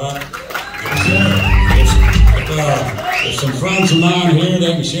mic, right? There's some friends of mine here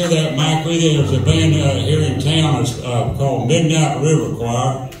that can share that mic with you. There's a band here in town called Midnight River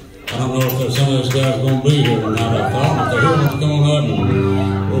Choir. I don't know if some of those guys are going to be here tonight. I thought if they're here, come on up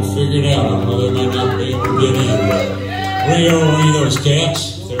and we'll figure it out. I don't know, they might not be able to get in, but Rio or any of those cats,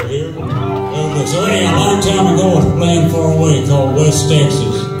 they're here. So anyhow, a long time ago, I was playing far away called West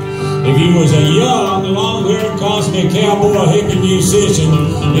Texas. If you was a young, long-haired, cosmic cowboy, hippie musician,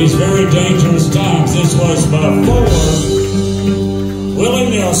 these very dangerous times, this was before Willie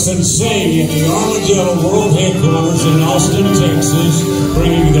Nelson sang at the Armadillo World Headquarters in Austin, Texas,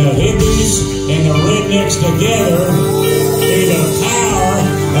 bringing the hippies and the rednecks together through the power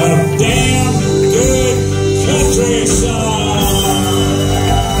of damn good country songs.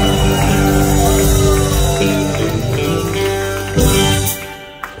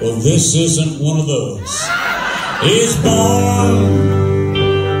 Well, this isn't one of those. He's born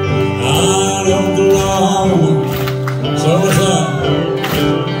out of Oklahoma, so is I.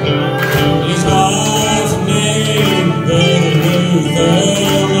 His wife's name, Betty Ruth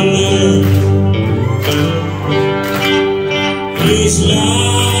Emily. He's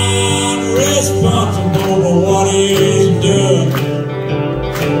not responsible for what he's done.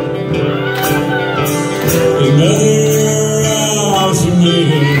 His mother asked me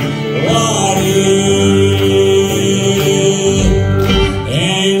what he is,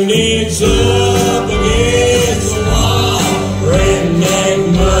 and it's up against the wall, redneck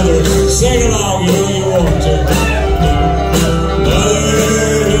mother. Sing along, you know you want to. Mother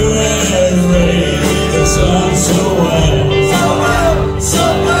who has raised the son so well.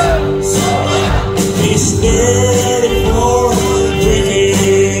 He's 34,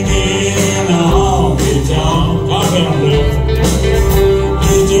 drinking in a honky tonk. I'll get him now.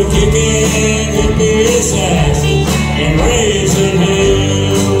 He's kicking in his ass and raising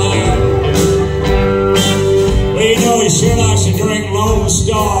him. Well, you know he sure likes to drink Lone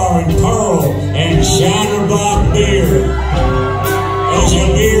Star and Pearl and Shiner Bock beer. Those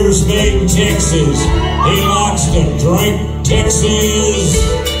are beers made in Texas. He likes to drink Texas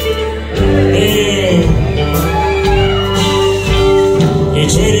beer. He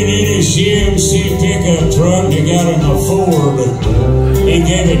traded in his GMC pickup truck and he got him a Ford. He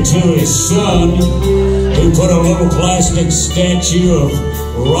gave it to his son, who put a little plastic statue of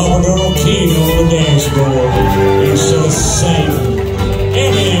Robert Earl King on the dashboard. He's so safe.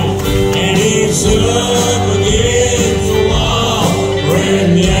 Anyhow, and he's up against the wall,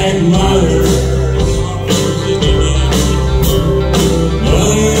 redneck mother.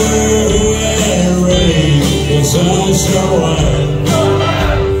 Mother who had raised his son so well.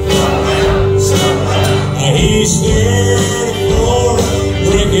 He's 34,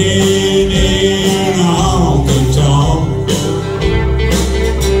 drinking in a honky tonk,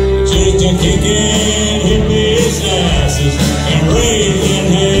 just a kicking hippies' asses and raising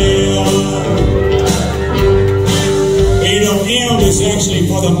hell. You know, M is actually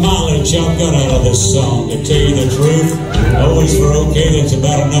for the mileage I've got out of this song, to tell you the truth. Always for okay, that's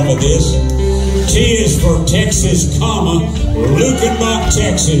about enough of this. T is for Texas, comma, Lukenbach,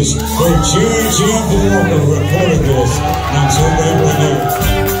 Texas, where Jerry Jeff Walker recorded this. And I'm so glad we did.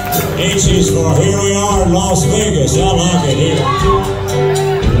 H is for here we are in Las Vegas. I like it here.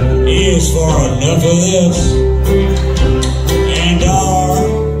 E is for enough of this. And R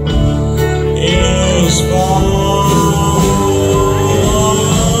is for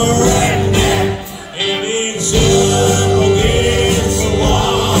redneck. And it's up against the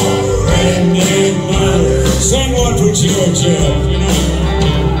wall, redneck judge up, you know.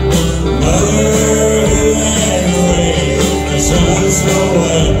 Mother who had raised the son so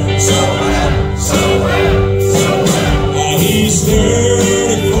well, so well, so well, so well. Now he's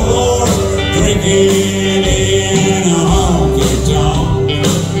 34, drinking in a honky-tonk,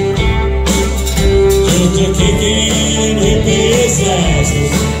 just a kicking hippies'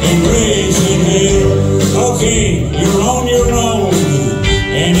 asses and raising hell. Okay, you're on your own,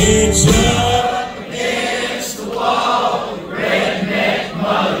 and it's up against the wall, redneck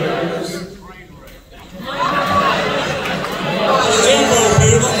mothers. Tempo,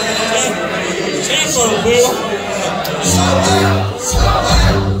 people. Tempo, people.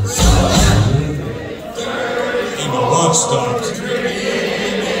 And the watch stops.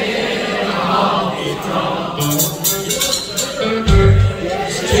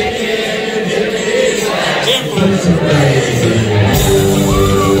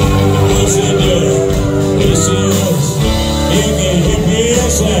 What's he doing? He says, you can hit me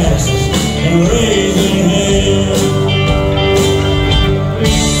his ass and raising hell.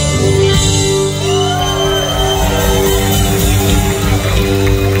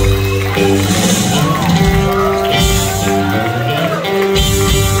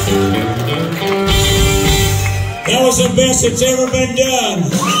 That was the best that's ever been done.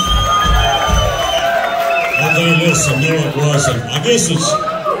 Okay, listen, no it wasn't. I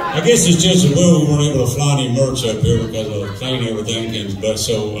guess it's just a well we weren't able to fly any merch up here because of the plane and everything. But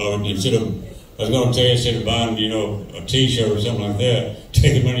so instead of, I was going to tell you, instead of buying, you know, a t-shirt or something like that,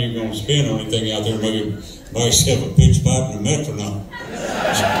 take the money you're going to spend on anything out there, maybe buy yourself a pitch pipe and a metronome.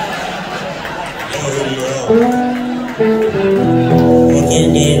 Well,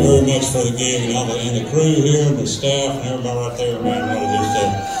 thank Dave very much for the gig and all the crew here and the staff and everybody right there, man.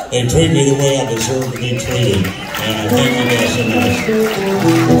 They treat me the way I deserve to be treated, and thank you guys so much.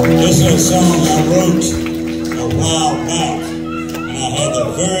 This is a song I wrote a while back, and I had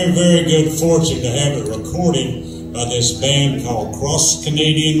the very, very good fortune to have it recorded by this band called Cross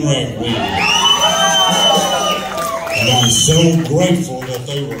Canadian Ragweed. And I'm so grateful that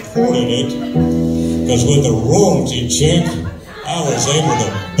they recorded it, because with the royalty check, I was able to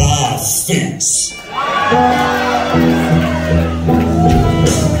buy a fence.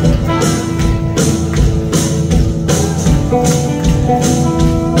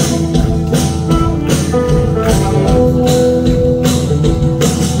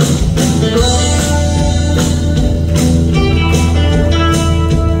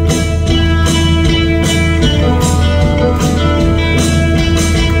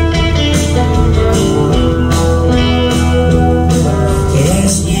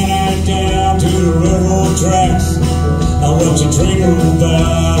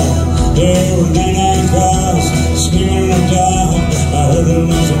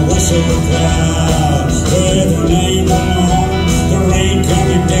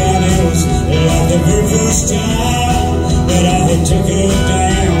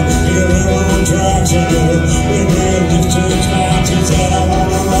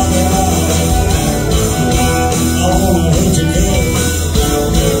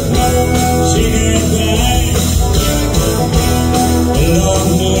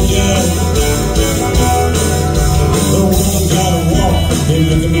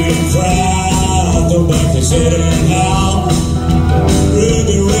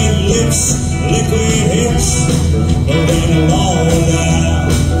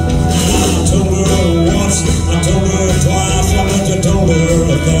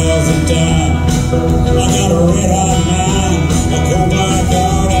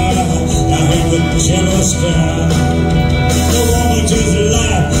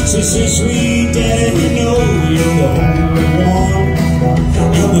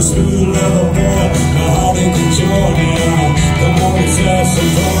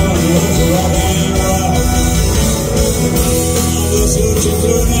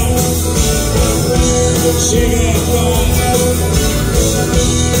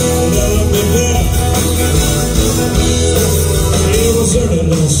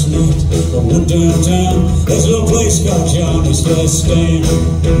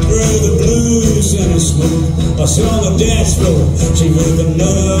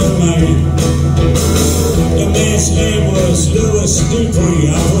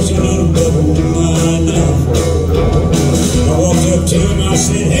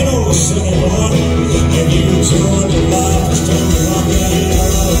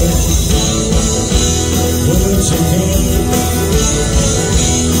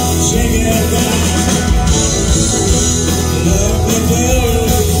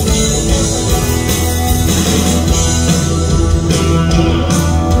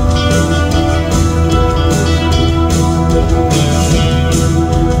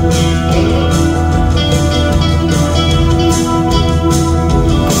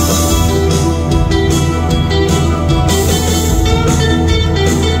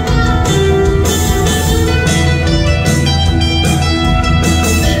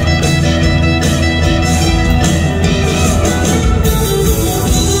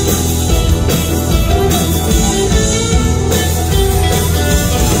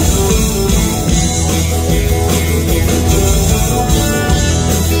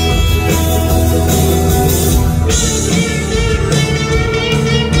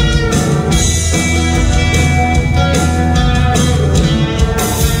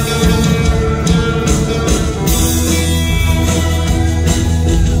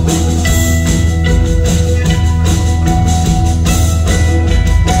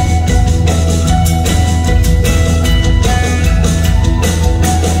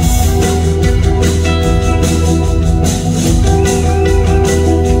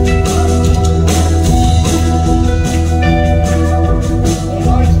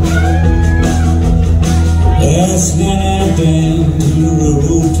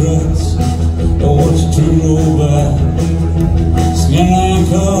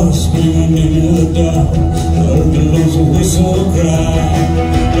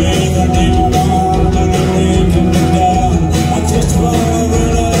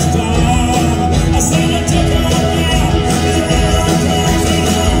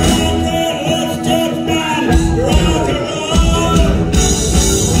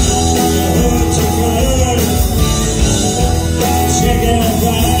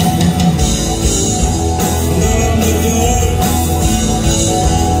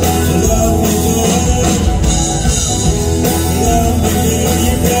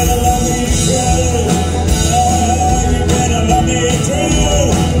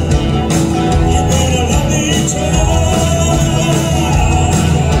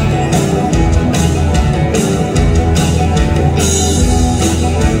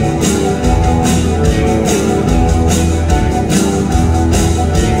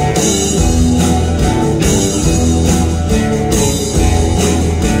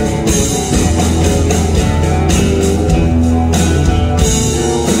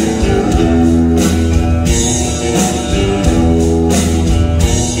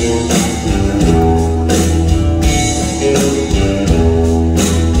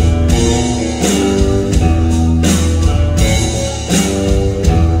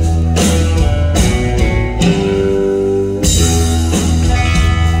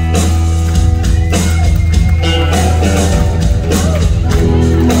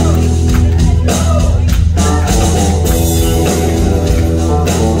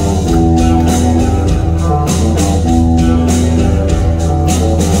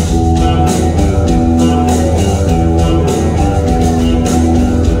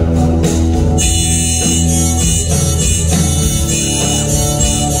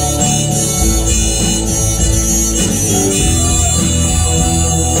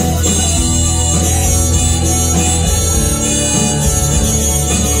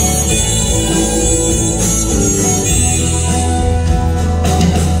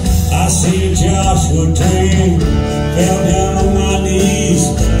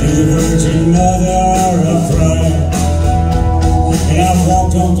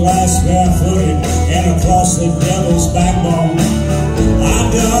 barefooted and across the devil's backbone. I've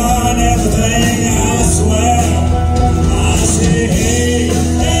done everything, I swear. I say, hey,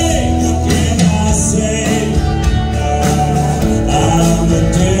 hey, what can I say? I'm a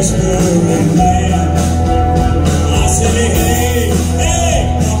desperate man. I say, hey, hey,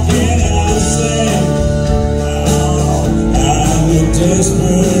 what can I say? I'm a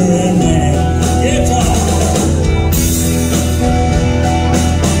desperate man. Guitar.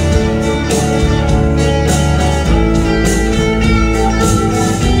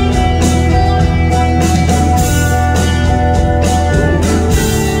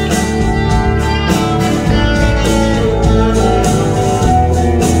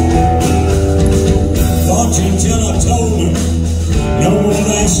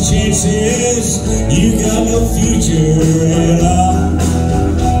 Chances, you got no future at all.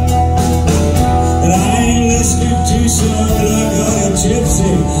 But I ain't listening to some like a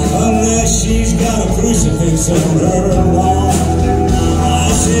gypsy unless she's got a crucifix on her wall.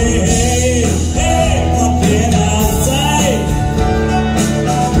 I say, hey, hey, what can I say?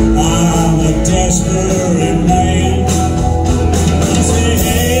 I'm a desperate man. I say,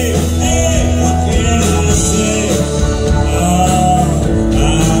 hey, hey, what can I say?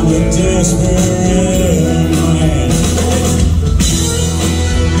 Desperate man.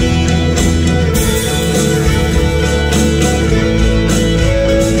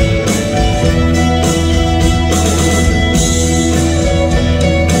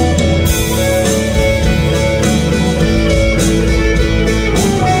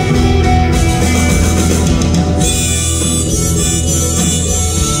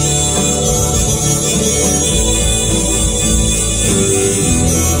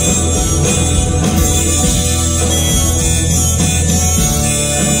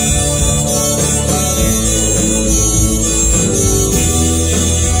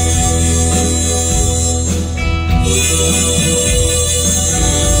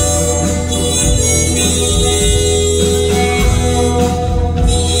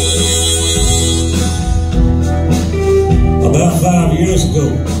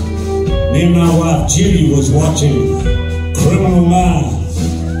 Me and my wife Judy was watching Criminal Minds.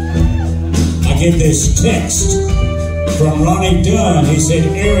 I get this text from Ronnie Dunn. He said,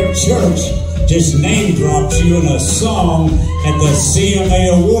 Eric Church just name dropped you in a song at the CMA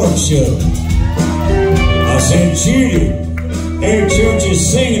Award show. I said, Judy, Eric Church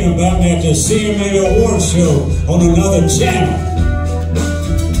is singing about me at the CMA Award show on another channel.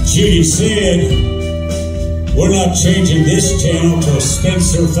 Judy said, we're not changing this channel till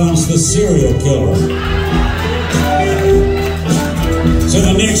Spencer finds the serial killer. So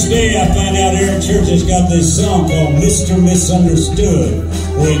the next day I find out Eric Church has got this song called Mr. Misunderstood,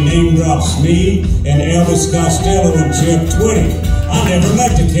 where he name drops me and Elvis Costello and Jeff Twitty. I never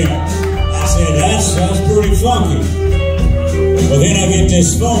met the cat. I said, that sounds pretty funky. Well, then I get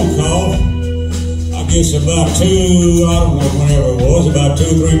this phone call, I guess about whenever it was, about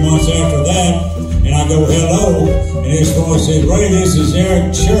 2 or 3 months after that. And I go, hello, and his voice said, Ray, this is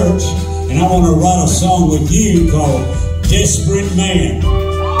Eric Church, and I want to write a song with you called Desperate Man.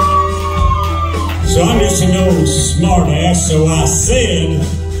 So I'm just an old smart ass, so I said,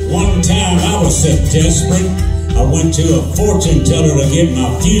 one time I was so desperate, I went to a fortune teller to get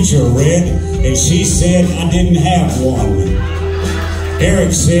my future read, and she said I didn't have one.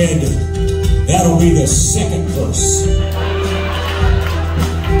 Eric said, that'll be the second verse.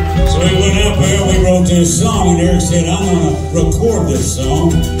 So we went up there, we wrote this song, and Eric said, I'm going to record this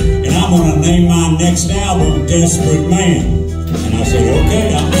song, and I'm going to name my next album Desperate Man. And I said,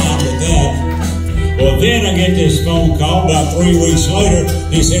 okay, I'm fine with that. Well, then I get this phone call about 3 weeks later.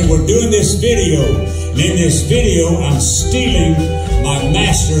 He said, we're doing this video. And in this video, I'm stealing my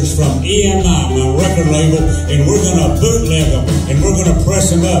masters from EMI, my record label, and we're going to bootleg them, and we're going to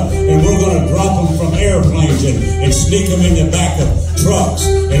press them up, and we're going to drop them from airplanes and sneak them in the back of trucks.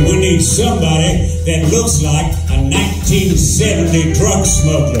 And we need somebody that looks like a 1970 drug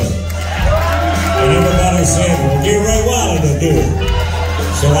smuggler. And everybody said, well, get Ray Wylie to do it.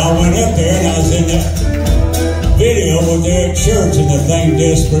 So I went up there and I was in that video with Eric Church and the thing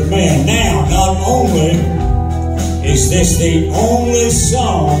Desperate Man. Now, not only is this the only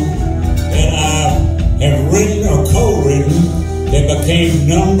song that I have written or co-written that became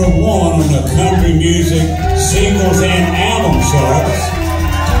 #1 on the country music singles and album charts,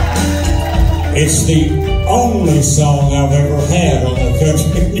 it's the only song I've ever had on the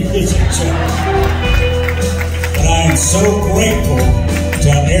country music chart. But I am so grateful to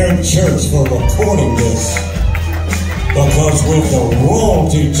Eric Church for recording this, because with the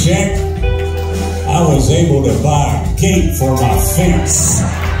royalty check, I was able to buy a gate for my fence.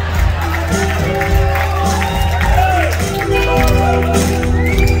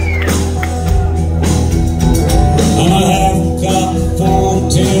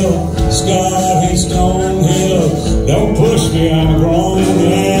 hill, Scott and Stonehill. Don't push me, I'm a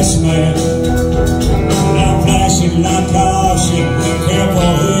grown-ass man. And I'm flashing like caution,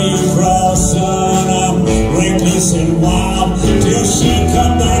 careful who you cross, son. I'm reckless and wild till she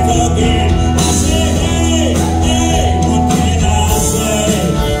come back again. I say, hey, hey, what can I say?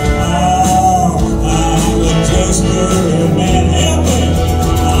 Oh, I'm a desperate man. Help me.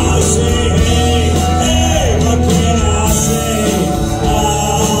 I say, hey, hey, what can I say?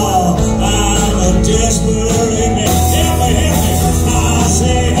 Oh, I'm a desperate man. Help me, help me. I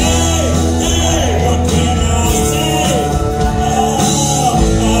say, hey, hey, what can I say? Oh,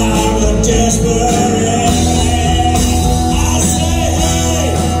 I'm a desperate man. I say, hey,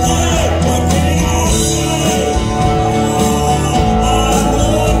 hey, what can I say? Oh, I'm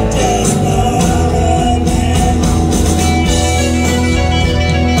a desperate man.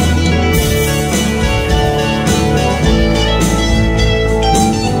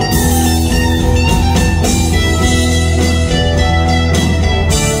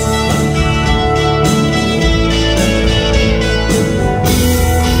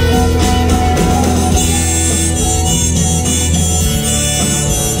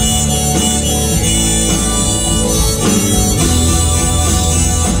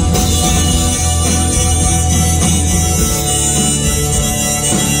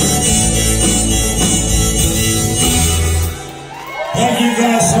 Thank you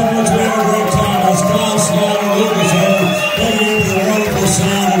guys so much. We had a great time. It's Tom Scott and Lucas here. Thank you for the wonderful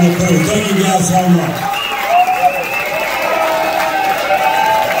sound and the crew. Thank you guys so much.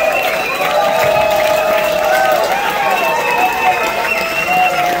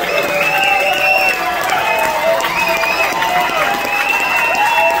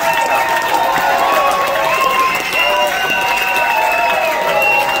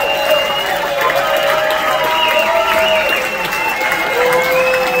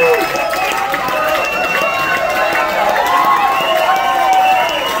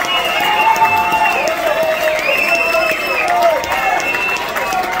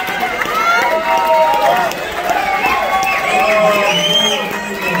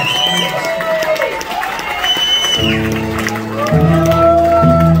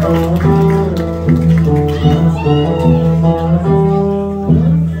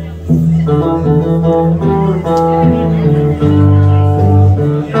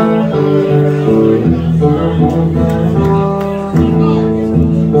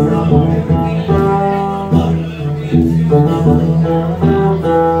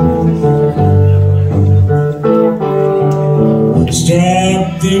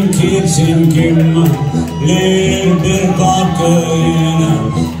 Strap them kids and give them a little bit of vodka and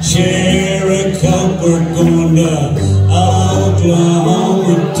a share a Coke. We're going to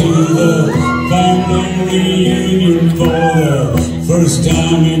Oklahoma to the family reunion for the first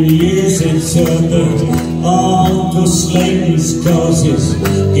time in years. It's up at Uncle Slayton's 'cause it's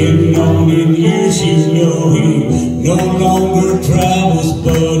getting on in years. You know he no longer travels,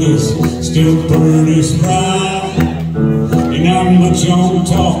 but he's still pretty spry. And not much on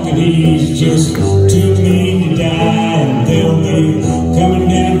talking, he's just too mean to die. And they'll be coming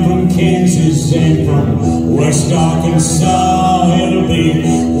down from Kansas and from West Arkansas. It'll be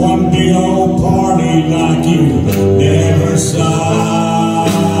one big old party like you never saw.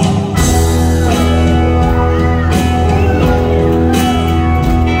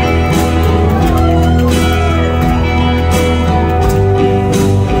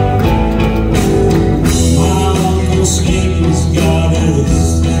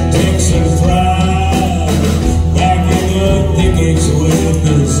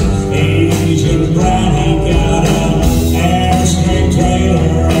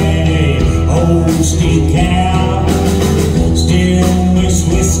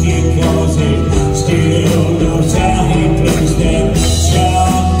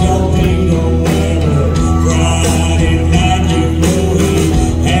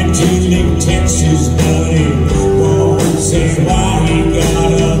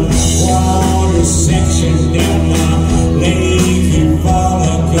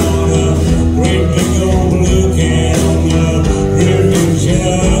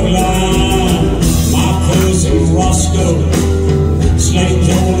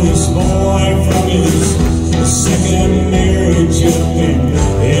 Second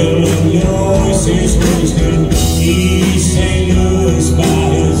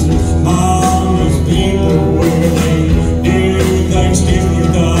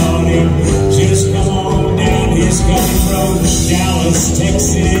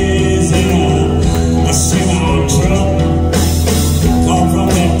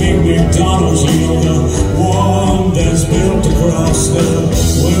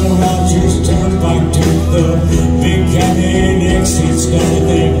turnpike to the big canyon exit. Started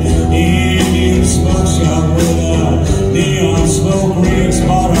there, Indian smoke shop with a neon smoke ring.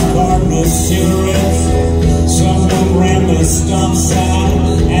 Bought a carton of cigarettes. Someone ran the stop sign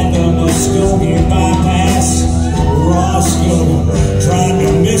at the Muskogee bypass. Roscoe tried to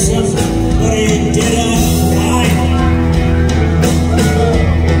miss him, but he didn't right.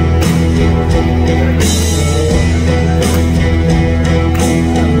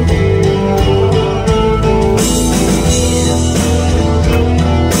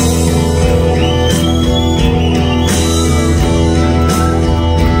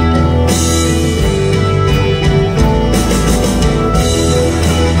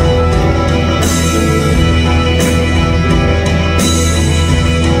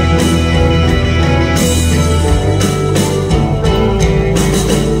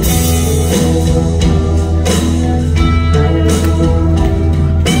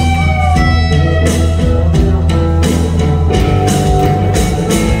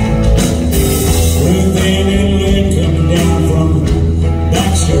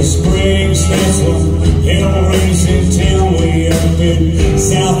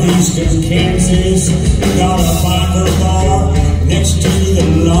 Southeastern Kansas, got a biker bar next to the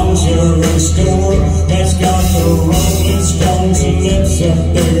lingerie store that's got the Rolling Stones lips up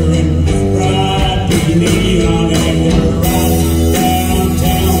there and bright neon and they're right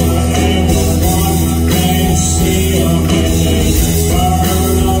downtown where everyone can see them and they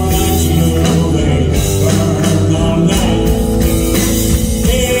burn all night, you know they burn all night.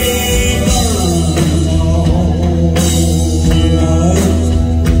 They burn all night.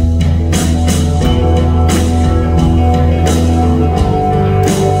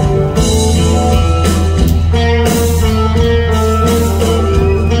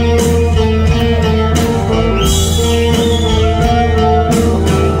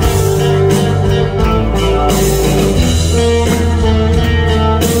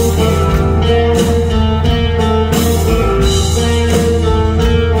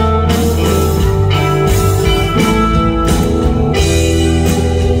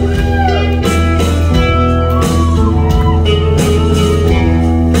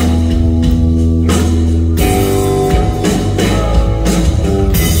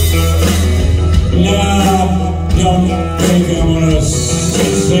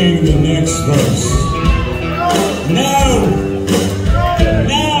 Sing the next verse.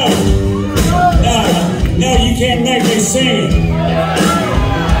 No, you can't make me sing it.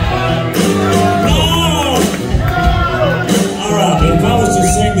 No! Alright, if I was to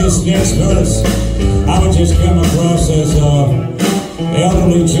sing this next verse, I would just come across as an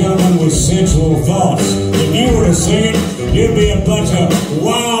elderly gentleman with sensual thoughts. If you were to sing it, you'd be a bunch of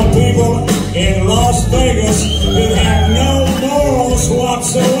wild people in Las Vegas who have no morals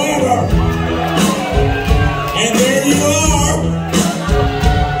whatsoever. And there you are.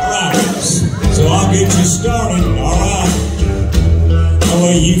 Alright, so I'll get you started, alright? That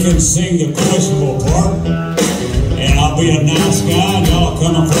way you can sing the questionable part, and I'll be a nice guy, and y'all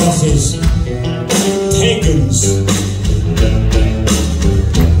come across as pagans.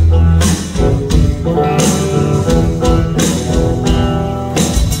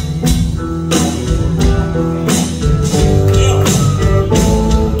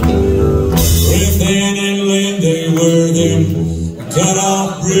 Cut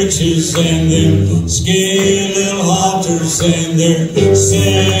off britches and them skinny little halters and they're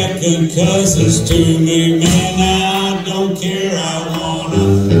second cousins to me. Man, I don't care, I wanna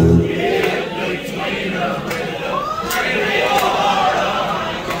get between them with the pretty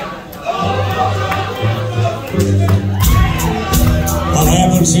What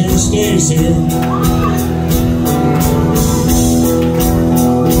happens here stays here.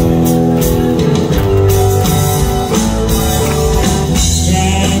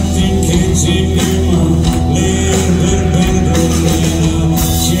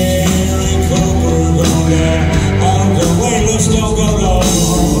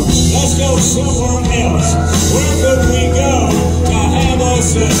 Somewhere else. Where could we go to have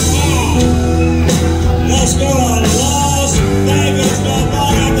us a time? Let's go to Las Vegas to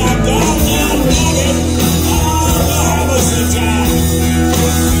buy the Golden Nugget. Oh, we'll have us a time.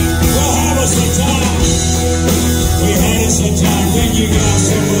 We'll have us a time. We had us a time. Thank you guys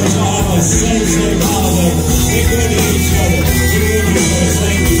so much. I'll have a safe holiday. Be good to each other. Be good to each other.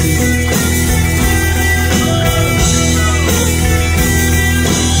 Thank you.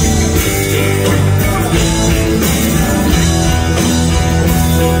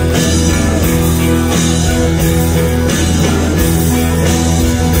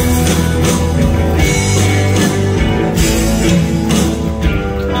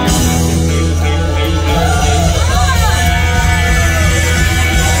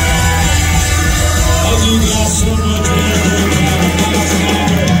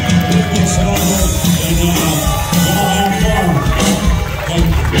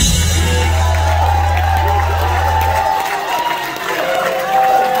 Bye.